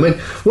this team. I mean,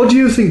 what do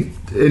you think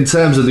in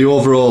terms of the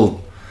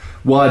overall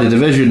wider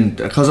division?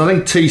 Because I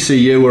think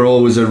TCU are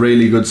always a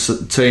really good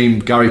team.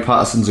 Gary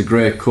Patterson's a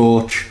great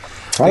coach.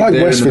 I like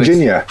West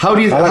Virginia. How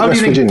do you think?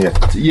 Virginia.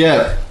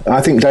 Yeah,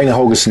 I think Dana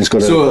Holgerson's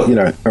got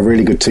a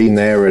really good team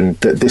there, and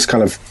this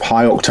kind of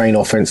high octane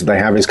offense that they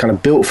have is kind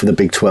of built for the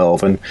Big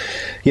 12. And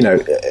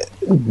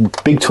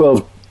Big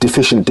 12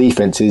 deficient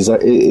defense is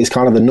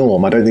kind of the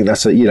norm. I don't think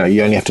that's you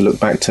only have to look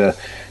back to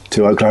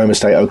Oklahoma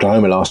State,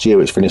 Oklahoma last year,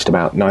 which finished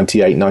about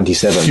 98,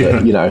 97.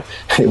 Yeah.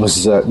 But, it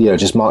was,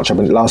 just march up,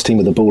 and the last team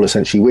with the ball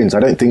essentially wins. I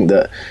don't think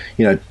that,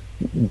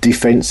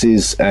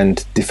 defences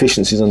and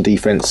deficiencies on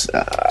defence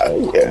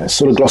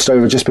sort of glossed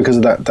over just because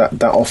of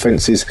that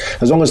offence is,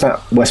 as long as that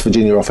West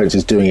Virginia offence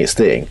is doing its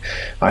thing,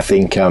 I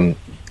think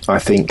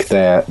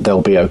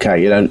they'll be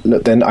okay.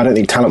 Then I don't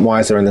think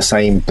talent-wise they're in the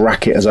same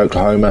bracket as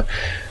Oklahoma.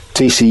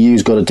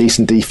 TCU's got a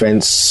decent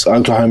defence.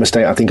 Oklahoma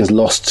State, I think, has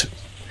lost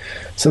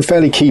some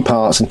fairly key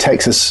parts, and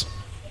Texas,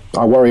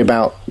 I worry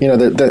about.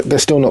 They're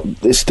still not.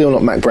 It's still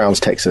not Mac Brown's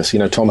Texas.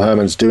 Tom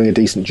Herman's doing a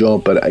decent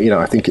job, but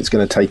I think it's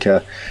going to take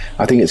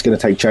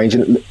take change.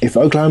 And if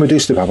Oklahoma do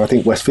step up, I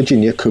think West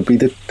Virginia could be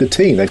the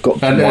team. They've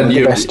got one of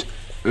the best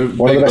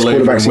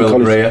quarterbacks in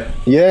college. Greer.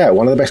 Yeah,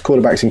 one of the best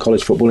quarterbacks in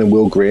college football in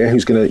Will Greer,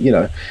 who's going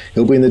to,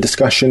 he'll be in the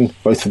discussion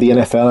both for the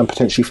NFL and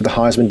potentially for the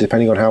Heisman,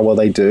 depending on how well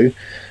they do.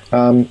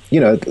 And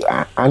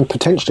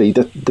potentially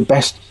the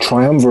best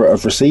triumvirate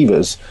of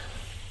receivers,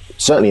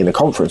 certainly in the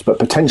conference, but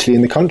potentially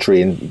in the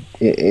country,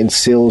 in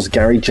Sills,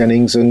 Gary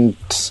Jennings, and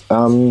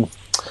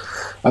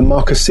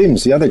Marcus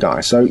Sims, the other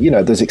guy. So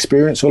there's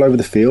experience all over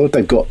the field.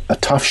 They've got a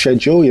tough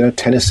schedule.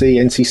 Tennessee,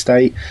 NC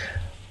State,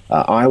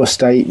 Iowa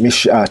State,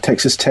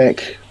 Texas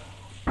Tech,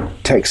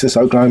 Texas,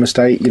 Oklahoma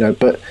State.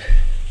 But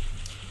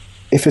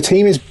if a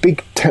team is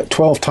Big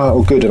 12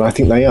 title good, and I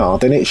think they are,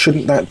 then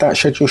that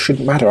schedule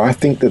shouldn't matter. I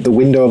think that the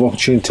window of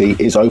opportunity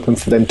is open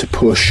for them to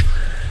push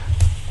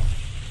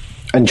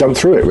and jump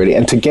through it, really,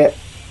 and to get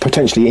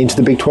potentially into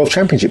the Big 12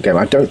 championship game.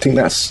 I don't think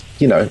that's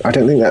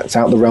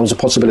out the realms of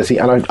possibility,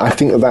 and I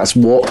think that's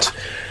what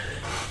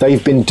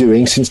they've been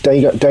doing since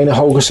Dana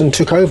Holgerson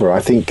took over.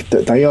 I think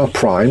that they are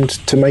primed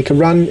to make a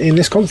run in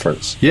this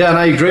conference. Yeah, and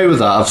I agree with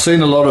that. I've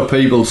seen a lot of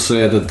people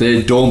say that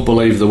they don't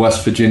believe the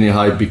West Virginia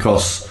hype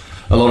because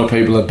a lot of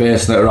people are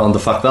basing it around the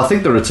fact that I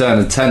think they're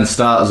returning 10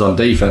 starters on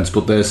defence,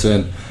 but they're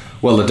saying,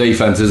 well, the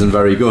defence isn't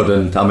very good.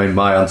 And I mean,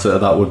 my answer to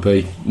that would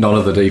be none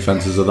of the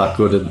defences are that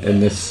good in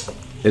this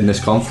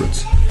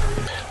conference.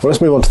 Well,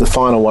 let's move on to the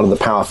final one of the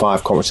Power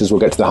 5 conferences. We'll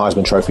get to the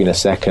Heisman Trophy in a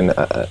second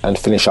and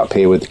finish up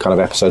here with kind of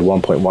episode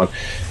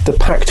 1.1. The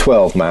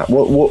Pac-12, Matt,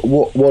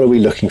 what are we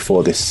looking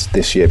for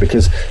this year?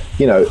 Because,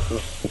 you know,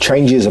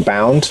 changes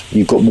abound.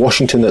 You've got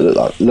Washington that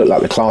look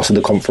like the class of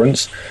the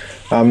conference.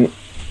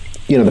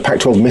 You know, the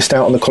Pac-12 missed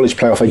out on the college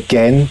playoff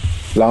again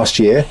last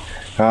year.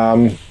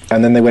 And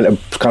then they went a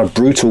kind of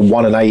brutal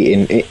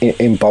 1-8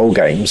 in bowl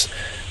games.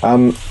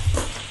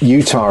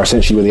 Utah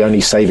essentially were the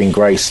only saving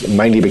grace,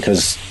 mainly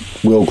because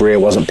Will Greer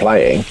wasn't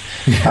playing.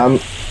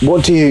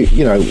 What do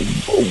you know?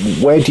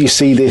 Where do you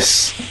see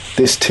this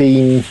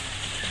team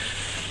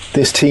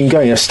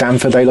going? You know,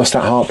 Stanford, they lost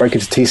that heartbreaker to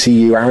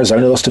TCU.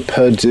 Arizona lost to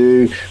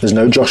Purdue. There's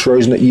no Josh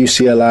Rosen at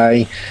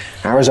UCLA.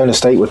 Arizona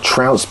State were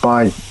trounced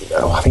by,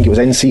 I think it was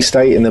NC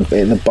State in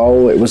the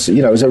bowl. It was,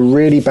 you know, it was a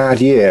really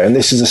bad year, and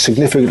this is a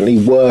significantly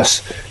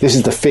worse. This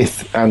is the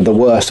fifth and the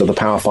worst of the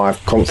Power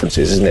 5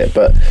 conferences, isn't it?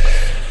 But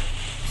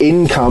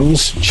in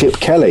comes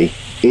Chip Kelly.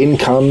 In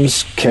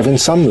comes Kevin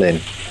Sumlin.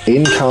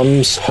 In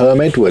comes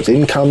Herm Edwards.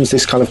 In comes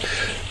this kind of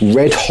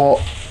red hot,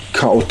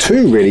 or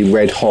two really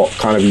red hot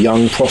kind of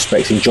young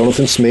prospects in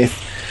Jonathan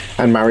Smith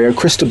and Mario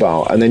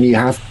Cristobal. And then you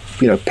have,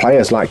 you know,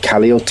 players like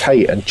Khalil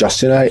Tate and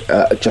Justin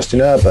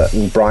Herbert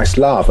and Bryce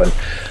Love and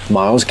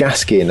Myles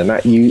Gaskin and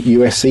that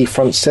USC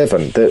front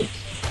seven. That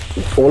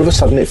all of a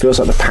sudden it feels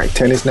like the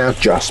Pac-10 is now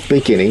just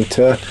beginning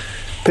to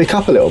pick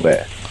up a little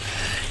bit.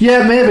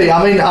 Yeah, maybe.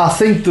 I mean, I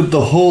think that the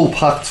whole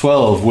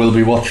Pac-12 will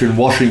be watching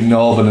Washington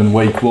Auburn in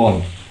week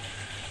 1,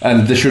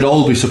 and they should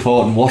all be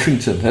supporting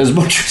Washington, as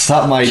much as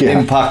that might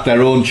impact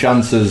their own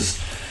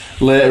chances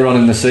later on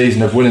in the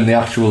season of winning the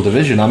actual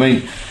division. I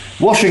mean,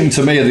 Washington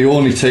to me are the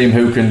only team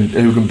who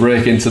can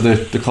break into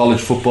the college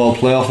football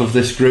playoff of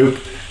this group.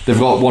 They've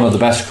got one of the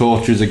best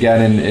coaches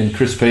again in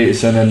Chris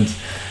Peterson,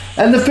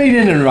 and they've been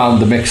in and around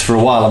the mix for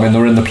a while. I mean, they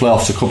were in the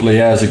playoffs a couple of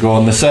years ago,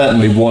 and they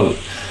certainly won.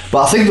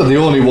 But I think they're the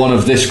only one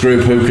of this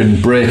group who can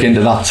break into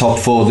that top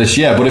 4 this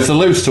year. But if they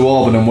lose to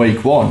Auburn in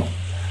week 1, I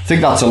think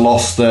that's a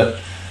loss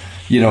that,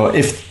 you know,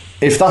 if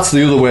that's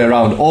the other way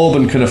around,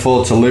 Auburn can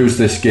afford to lose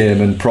this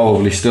game and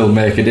probably still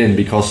make it in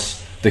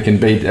because they can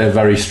beat a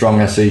very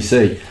strong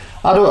SEC.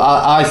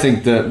 I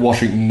think that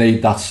Washington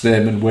need that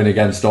statement win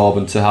against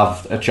Auburn to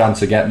have a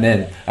chance of getting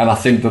in, and I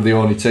think they're the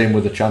only team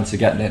with a chance of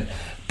getting in.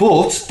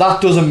 But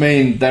that doesn't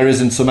mean there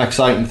isn't some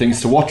exciting things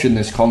to watch in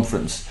this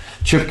conference.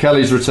 Chip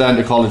Kelly's return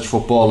to college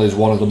football is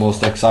one of the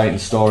most exciting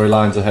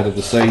storylines ahead of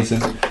the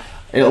season.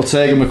 It'll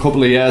take him a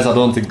couple of years. I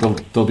don't think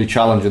they'll be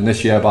challenging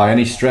this year by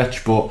any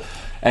stretch, but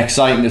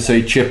exciting to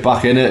see Chip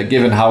back in it,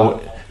 given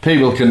how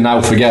people can now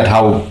forget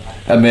how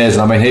amazing.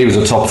 I mean, he was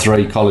a top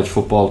 3 college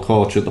football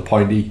coach at the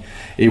point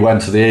he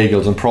went to the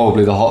Eagles, and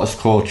probably the hottest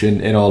coach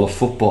in all of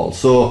football.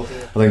 So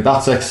I think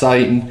that's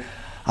exciting.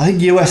 I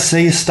think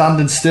USC is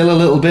standing still a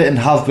little bit and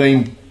have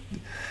been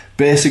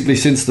basically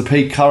since the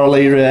Pete Carroll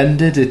era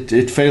ended.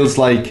 It feels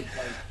like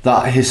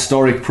that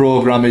historic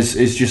programme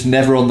is just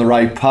never on the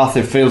right path.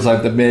 It feels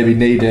like they maybe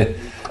need a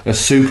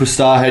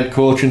superstar head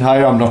coaching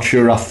hire. I'm not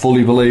sure I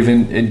fully believe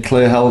in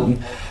Clay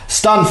Helton.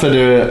 Stanford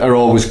are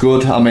always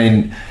good. I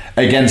mean,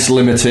 against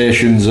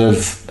limitations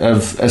of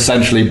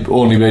essentially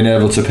only being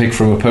able to pick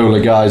from a pool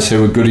of guys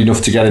who are good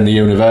enough to get in the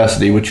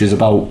university, which is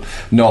about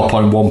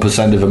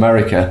 0.1% of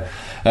America.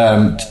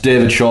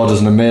 David Shaw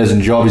does an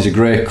amazing job. He's a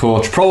great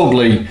coach.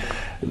 Probably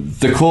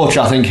the coach,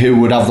 I think, who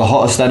would have the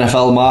hottest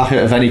NFL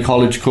market of any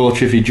college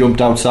coach if he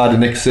jumped outside of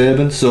Nick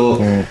Saban.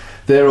 So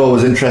they're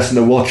always interesting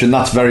to watch, and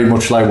that's very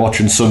much like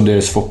watching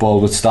Sunday's football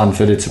with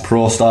Stanford. It's a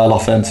pro-style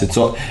offence.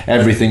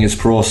 Everything is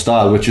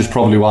pro-style, which is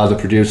probably why they're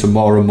producing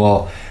more and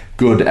more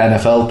good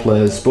NFL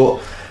players.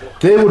 But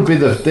they would be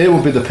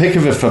the pick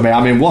of it for me.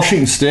 I mean,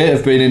 Washington State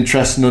have been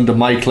interesting under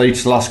Mike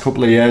Leach the last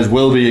couple of years.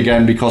 Will be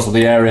again because of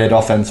the air raid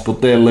offence,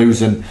 but they're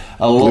losing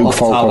a lot of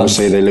talent.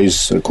 Obviously, they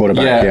lose a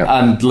quarterback. Yeah,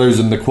 and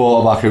losing the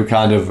quarterback who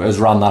kind of has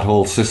ran that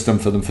whole system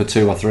for them for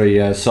 2 or 3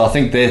 years. So I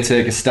think they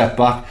take a step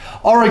back.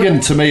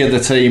 Oregon, to me, are the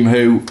team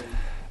who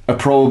are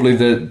probably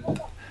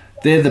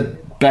they're the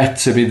bet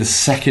to be the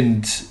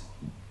second.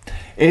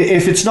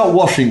 If it's not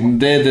Washington,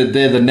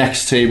 they're the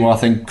next team who I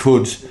think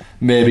could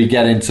maybe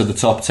get into the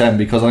top 10,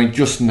 because I think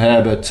Justin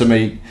Herbert, to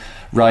me,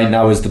 right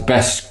now is the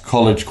best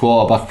college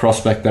quarterback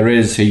prospect there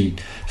is. He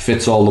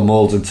fits all the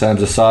moulds in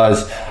terms of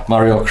size.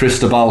 Mario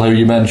Cristobal, who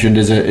you mentioned,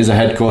 is a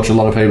head coach a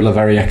lot of people are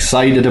very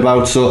excited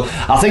about. So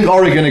I think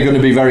Oregon are going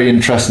to be very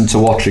interesting to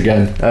watch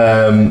again.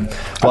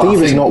 I think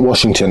if it's not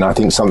Washington, I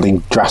think something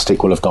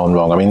drastic will have gone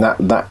wrong. I mean,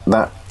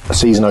 that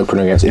season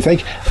opener against, if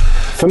they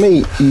For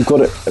me, you've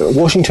got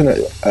Washington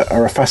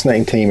are a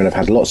fascinating team and have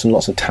had lots and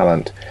lots of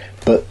talent.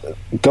 But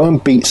go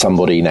and beat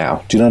somebody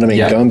now. Do you know what I mean?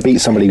 Yeah. Go and beat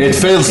somebody. It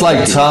feels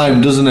like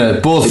time, doesn't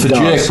it? Both for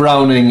Jake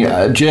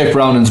Browning. Jake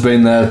Browning's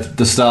been there,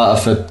 the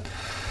starter, for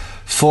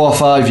 4 or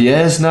 5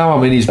 years now.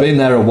 I mean, he's been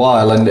there a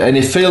while, and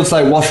it feels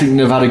like Washington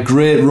have had a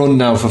great run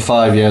now for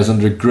 5 years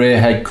under a great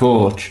head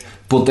coach,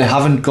 but they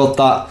haven't got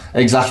that,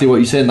 exactly what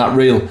you're saying, that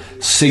real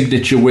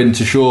signature win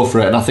to show for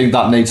it, and I think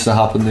that needs to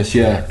happen this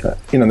year.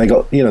 They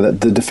got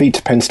the defeat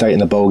to Penn State in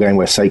the bowl game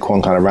where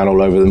Saquon kind of ran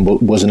all over them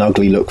was an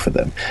ugly look for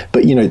them,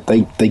 but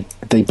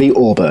they beat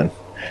Auburn.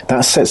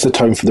 That sets the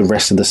tone for the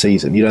rest of the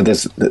season.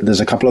 There's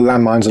a couple of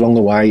landmines along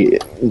the way.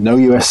 No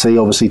USC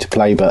obviously to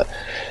play, but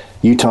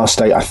Utah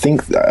State, I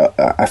think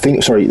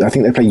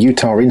they play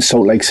Utah in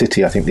Salt Lake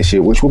City, I think, this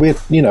year, which will be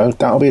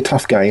that'll be a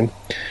tough game.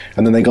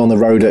 And then they go on the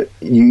road at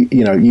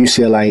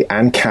UCLA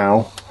and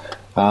Cal,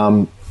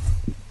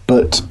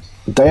 but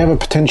they have a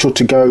potential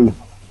to go.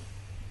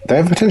 They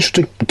have a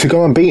potential to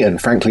go unbeaten,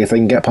 frankly, if they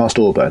can get past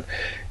Auburn.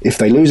 If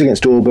they lose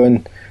against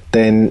Auburn,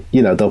 then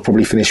they'll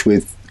probably finish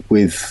with.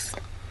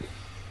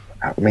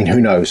 I mean,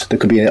 who knows? There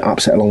could be an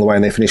upset along the way,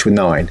 and they finish with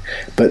 9.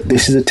 But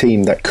this is a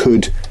team that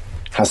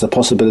has the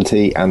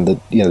possibility and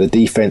the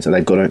defense, and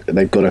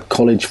they've got a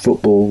college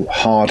football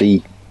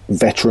hardy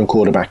veteran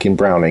quarterback in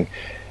Browning.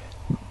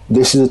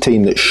 This is a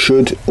team that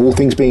should, all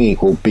things being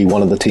equal, be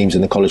one of the teams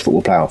in the college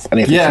football playoff. And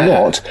if it's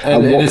not,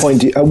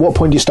 at what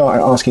point do you start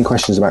asking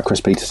questions about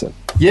Chris Peterson?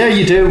 Yeah,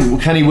 you do.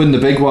 Can he win the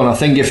big one? I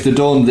think if they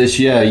don't this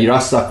year, you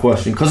ask that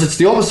question, because it's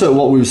the opposite of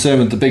what we were saying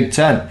with the Big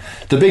Ten.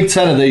 The Big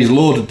Ten are these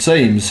loaded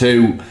teams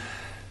who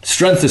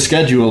strength of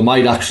schedule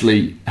might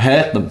actually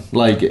hurt them.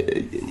 Like,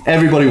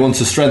 everybody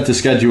wants a strength of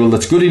schedule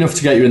that's good enough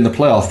to get you in the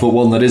playoff, but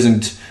one that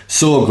isn't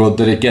so good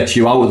that it gets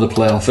you out of the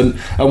playoff.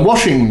 And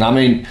Washington, I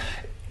mean,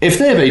 if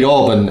they beat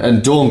Auburn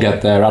and don't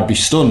get there, I'd be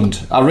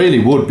stunned. I really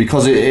would,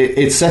 because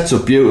it sets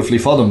up beautifully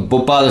for them.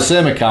 But by the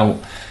same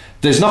account,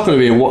 there's not going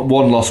to be a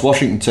one-loss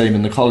Washington team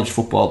in the college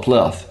football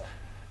playoff,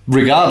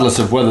 regardless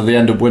of whether they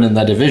end up winning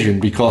their division,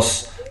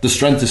 because the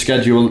strength of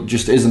schedule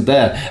just isn't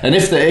there. And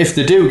if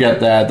they do get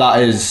there,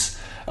 that is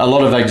a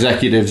lot of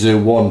executives who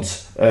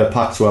want a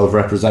Pac-12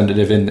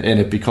 representative in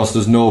it, because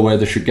there's no way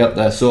they should get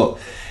there. So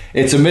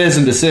it's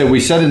amazing to say. We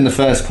said in the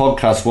first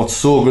podcast, what's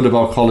so good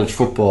about college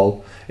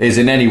football is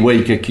in any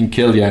week it can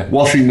kill you.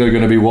 Washington are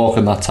going to be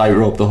walking that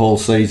tightrope the whole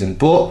season,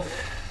 but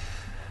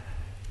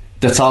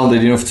they're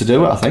talented enough to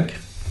do it, I think.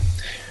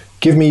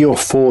 Give me your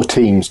 4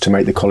 teams to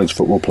make the college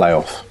football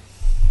playoff.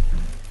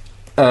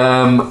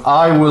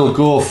 I will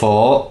go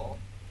for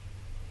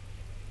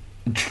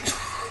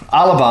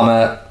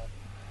Alabama,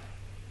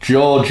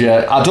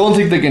 Georgia. I don't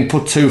think they can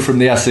put 2 from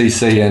the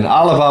SEC in.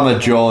 Alabama,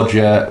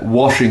 Georgia,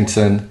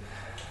 Washington,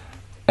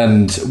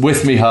 and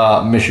with me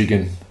heart,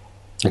 Michigan.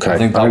 Okay,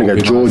 I'm going to go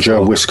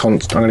Georgia,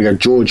 Wisconsin. I'm going to go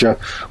Georgia,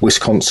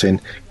 Wisconsin,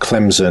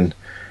 Clemson,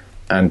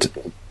 and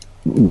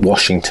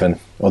Washington.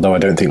 Although I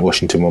don't think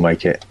Washington will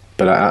make it,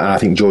 but I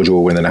think Georgia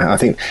will win. I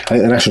think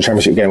the national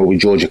championship game will be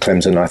Georgia,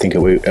 Clemson. I think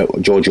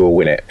Georgia will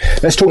win it.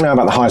 Let's talk now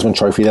about the Heisman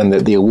Trophy. Then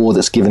the award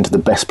that's given to the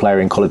best player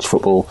in college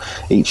football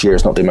each year.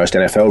 It's not the most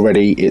NFL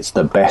ready. It's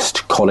the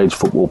best college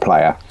football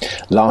player.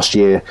 Last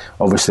year,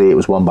 obviously, it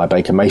was won by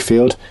Baker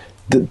Mayfield.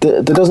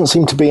 There doesn't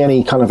seem to be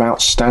any kind of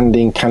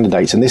outstanding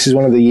candidates, and this is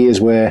one of the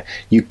years where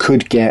you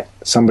could get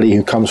somebody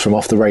who comes from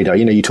off the radar.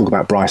 You talk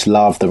about Bryce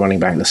Love,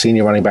 the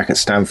senior running back at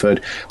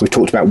Stanford. We've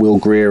talked about Will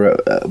Grier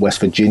at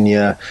West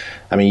Virginia.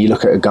 I mean, you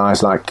look at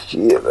guys like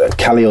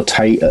Khalil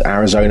Tate at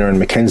Arizona and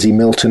Mackenzie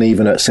Milton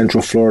even at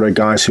Central Florida,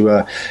 guys who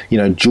are,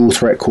 dual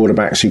threat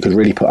quarterbacks who could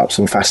really put up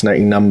some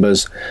fascinating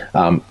numbers.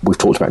 We've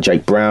talked about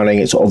Jake Browning.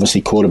 It's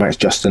obviously quarterbacks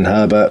Justin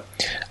Herbert,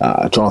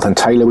 Jonathan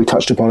Taylor we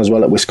touched upon as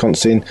well at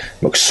Wisconsin,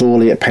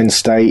 McSorley at Penn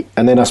State,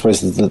 and then I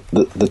suppose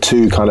the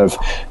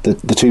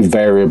two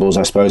variables,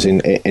 I suppose,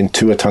 in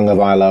Tua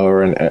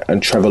Tagovailoa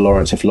and Trevor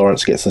Lawrence, if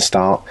Lawrence gets the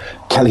start.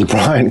 Kelly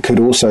Bryant could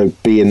also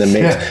be in the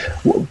mix.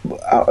 Yeah.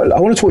 I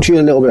want to talk to you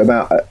a little bit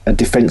about a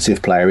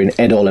defensive player in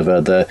Ed Oliver,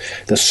 the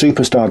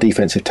superstar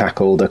defensive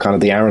tackle, the kind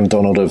of the Aaron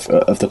Donald of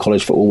the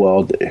college football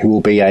world, who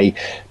will be a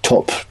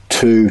top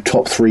 2,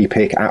 top 3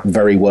 pick at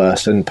very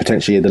worst, and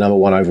potentially the number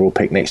 1 overall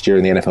pick next year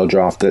in the NFL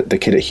draft. The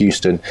kid at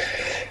Houston,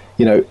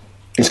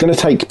 it's going to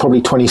take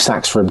probably 20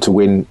 sacks for him to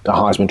win a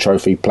Heisman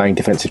Trophy playing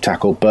defensive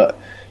tackle, but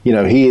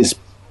he is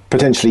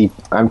potentially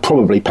and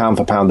probably pound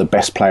for pound the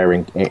best player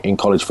in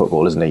college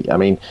football, isn't he? I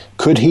mean,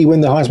 could he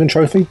win the Heisman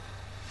Trophy?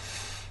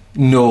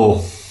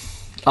 No,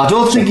 I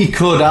don't think he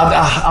could.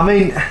 I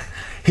mean,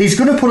 he's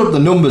going to put up the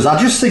numbers. I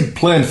just think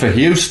playing for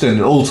Houston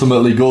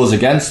ultimately goes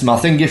against him. I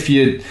think if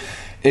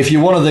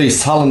you're one of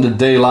these talented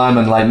D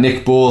linemen like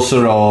Nick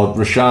Bosa or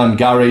Rashawn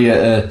Gary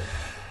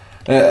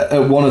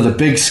at one of the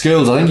big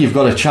schools, I think you've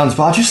got a chance.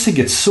 But I just think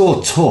it's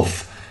so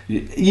tough.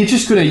 You're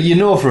just going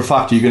to, for a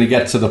fact you're going to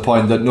get to the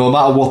point that no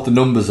matter what the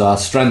numbers are,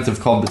 strength of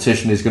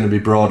competition is going to be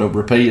brought up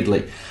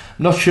repeatedly. I'm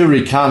not sure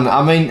he can.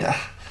 I mean,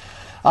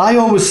 I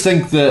always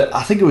think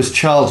I think it was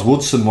Charles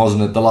Woodson,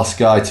 wasn't it, the last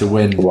guy to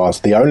win? It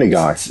was, the only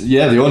guy.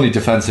 Yeah, the only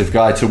defensive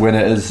guy to win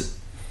it is...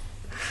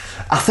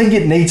 I think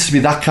it needs to be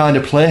that kind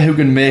of player who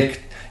can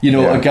make,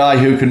 a guy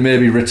who can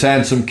maybe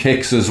return some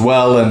kicks as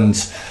well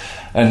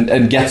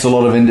and gets a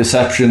lot of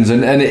interceptions,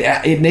 and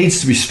it needs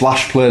to be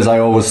splash plays, I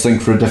always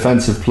think, for a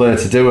defensive player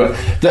to do it.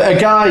 A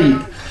guy,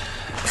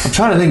 I'm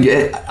trying to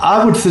think,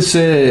 I would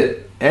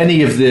say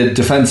any of the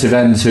defensive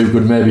ends who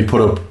could maybe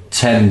put up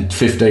 10,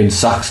 15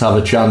 sacks have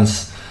a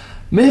chance.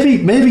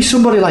 Maybe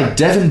somebody like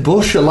Devin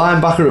Bush, a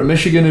linebacker at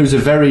Michigan, who's a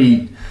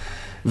very,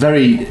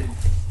 very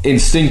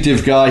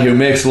instinctive guy who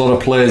makes a lot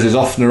of plays, is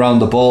often around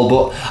the ball,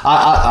 but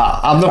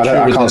I'm not sure.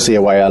 I can't see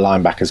a way a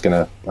linebacker's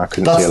going to.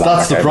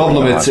 That's the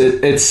problem.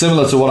 It's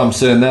similar to what I'm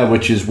saying there,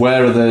 which is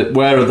where are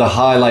the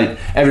highlight?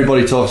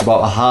 Everybody talks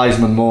about a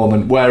Heisman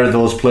moment. Where are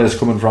those players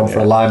coming from for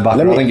a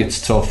linebacker? I think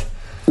it's tough.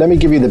 Let me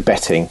give you the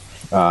betting.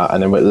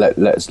 And then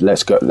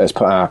let's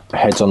put our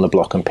heads on the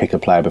block and pick a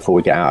player before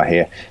we get out of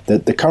here.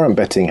 The current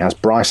betting has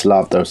Bryce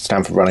Love, the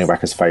Stanford running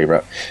back, as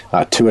favourite,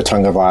 Tua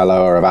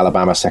Tagovailoa of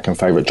Alabama second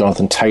favourite,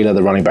 Jonathan Taylor,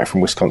 the running back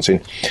from Wisconsin,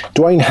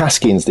 Dwayne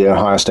Haskins, the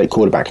Ohio State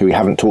quarterback, who we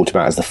haven't talked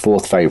about, as the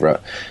fourth favourite,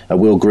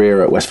 Will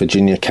Grier at West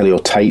Virginia, Kelly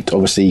Tate,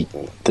 obviously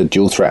the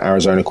dual threat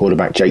Arizona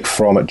quarterback, Jake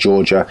Fromm at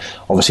Georgia.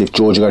 Obviously, if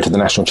Georgia go to the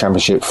national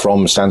championship,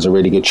 Fromm stands a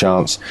really good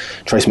chance.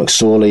 Trace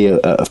McSorley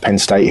of Penn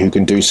State, who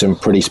can do some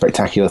pretty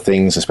spectacular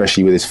things,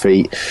 especially with his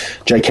feet.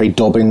 J.K.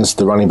 Dobbins,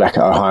 the running back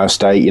at Ohio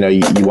State.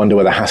 You wonder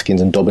whether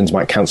Haskins and Dobbins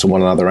might cancel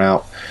one another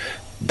out.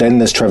 Then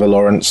there's Trevor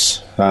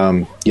Lawrence,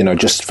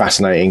 just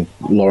fascinating.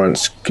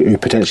 Lawrence, who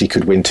potentially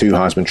could win 2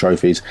 Heisman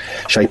trophies.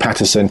 Shea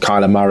Patterson,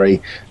 Kyler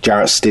Murray,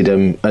 Jarrett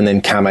Stidham, and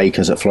then Cam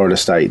Akers at Florida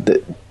State.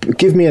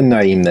 Give me a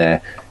name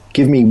there.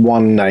 Give me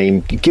one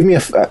name. Give me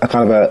a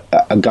kind of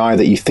a guy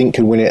that you think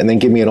could win it, and then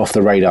give me an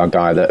off-the-radar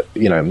guy that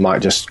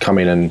might just come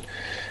in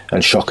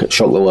and shock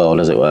the world,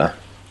 as it were.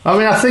 I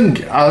mean, I think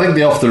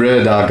the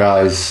off-the-radar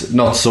guys,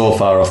 not so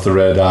far off the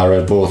radar,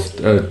 are both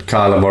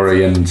Kyler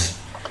Murray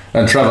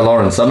and Trevor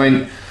Lawrence. I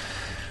mean,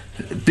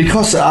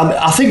 because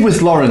I think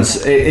with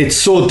Lawrence, it's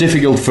so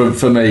difficult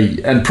for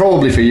me, and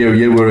probably for you.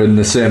 You were in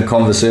the same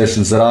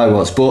conversations that I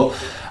was, but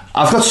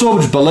I've got so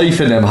much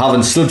belief in him,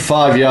 having stood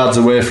 5 yards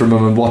away from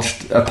him and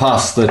watched a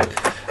pass, that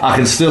I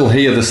can still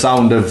hear the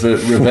sound of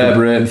it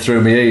reverberating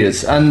through my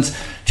ears. And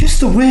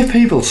just the way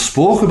people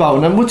spoke about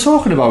him, and we're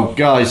talking about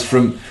guys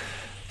from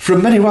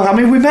many. I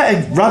mean, we met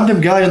a random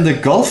guy on the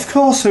golf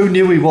course who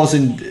knew he was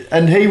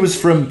and he was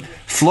from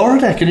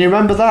Florida. Can you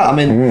remember that? I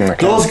mean,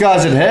 those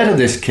guys had heard of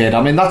this kid.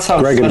 I mean, that's how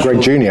Greg and Greg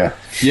Jr.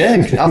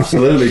 Yeah,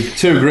 absolutely.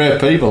 2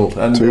 great people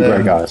and 2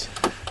 great guys.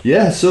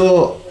 Yeah,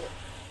 so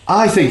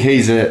I think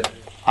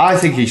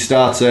he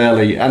starts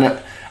early, and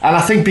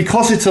I think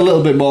because it's a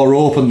little bit more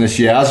open this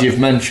year, as you've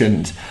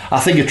mentioned, I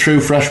think a true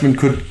freshman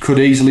could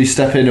easily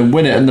step in and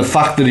win it. And the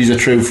fact that he's a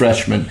true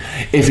freshman,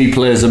 if he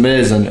plays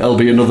amazing, it'll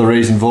be another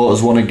reason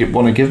voters want to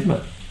give him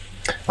it.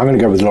 I'm going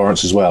to go with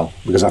Lawrence as well,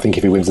 because I think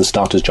if he wins the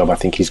starter's job, I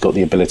think he's got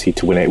the ability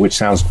to win it, which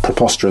sounds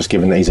preposterous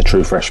given that he's a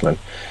true freshman.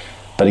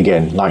 But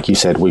again, like you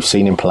said, we've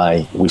seen him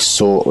play. We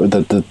saw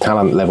the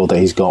talent level that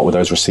he's got with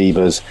those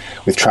receivers,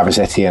 with Travis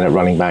Etienne at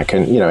running back,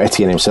 and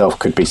Etienne himself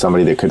could be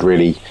somebody that could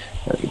really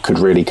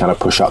kind of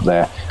push up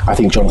there. I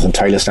think Jonathan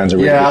Taylor stands a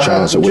really good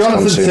chance at Wisconsin.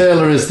 Jonathan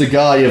Taylor is the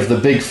guy of the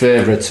big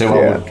favourites who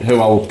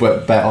I would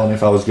bet on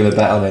if I was going to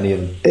bet on any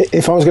of them.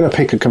 If I was going to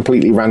pick a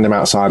completely random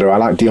outsider, I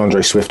like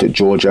DeAndre Swift at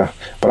Georgia,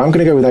 but I'm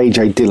going to go with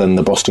A.J. Dillon,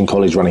 the Boston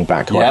College running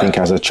back, who I think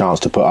has a chance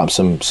to put up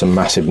some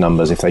massive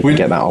numbers if they can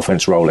get that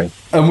offense rolling.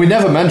 And we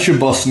never mentioned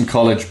Boston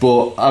College,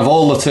 but of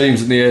all the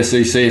teams in the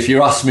ACC, if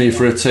you ask me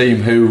for a team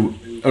who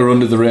are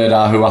under the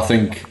radar who I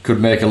think could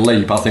make a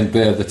leap, I think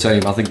they're the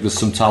team. I think there's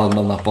some talent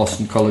on that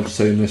Boston College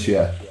team this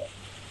year.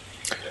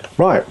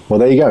 Right, well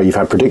there you go. You've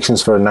had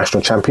predictions for a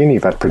national champion,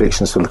 you've had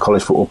predictions for the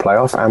college football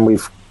playoff, and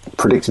we've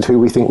predicted who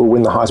we think will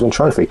win the Heisman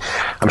Trophy.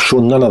 I'm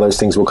sure none of those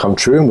things will come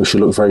true, and we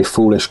should look very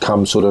foolish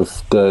come sort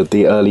of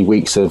the early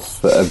weeks of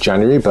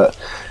January, but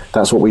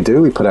that's what we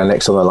do. We put our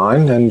necks on the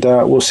line, and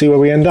we'll see where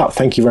we end up.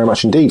 Thank you very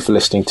much indeed for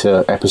listening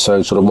to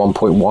episode sort of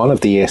 1.1 of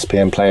the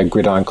ESPN Player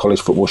Gridiron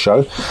College Football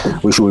Show.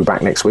 We shall be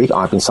back next week.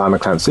 I've been Simon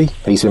Clancy.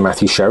 He's been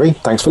Matthew Sherry.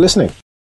 Thanks for listening.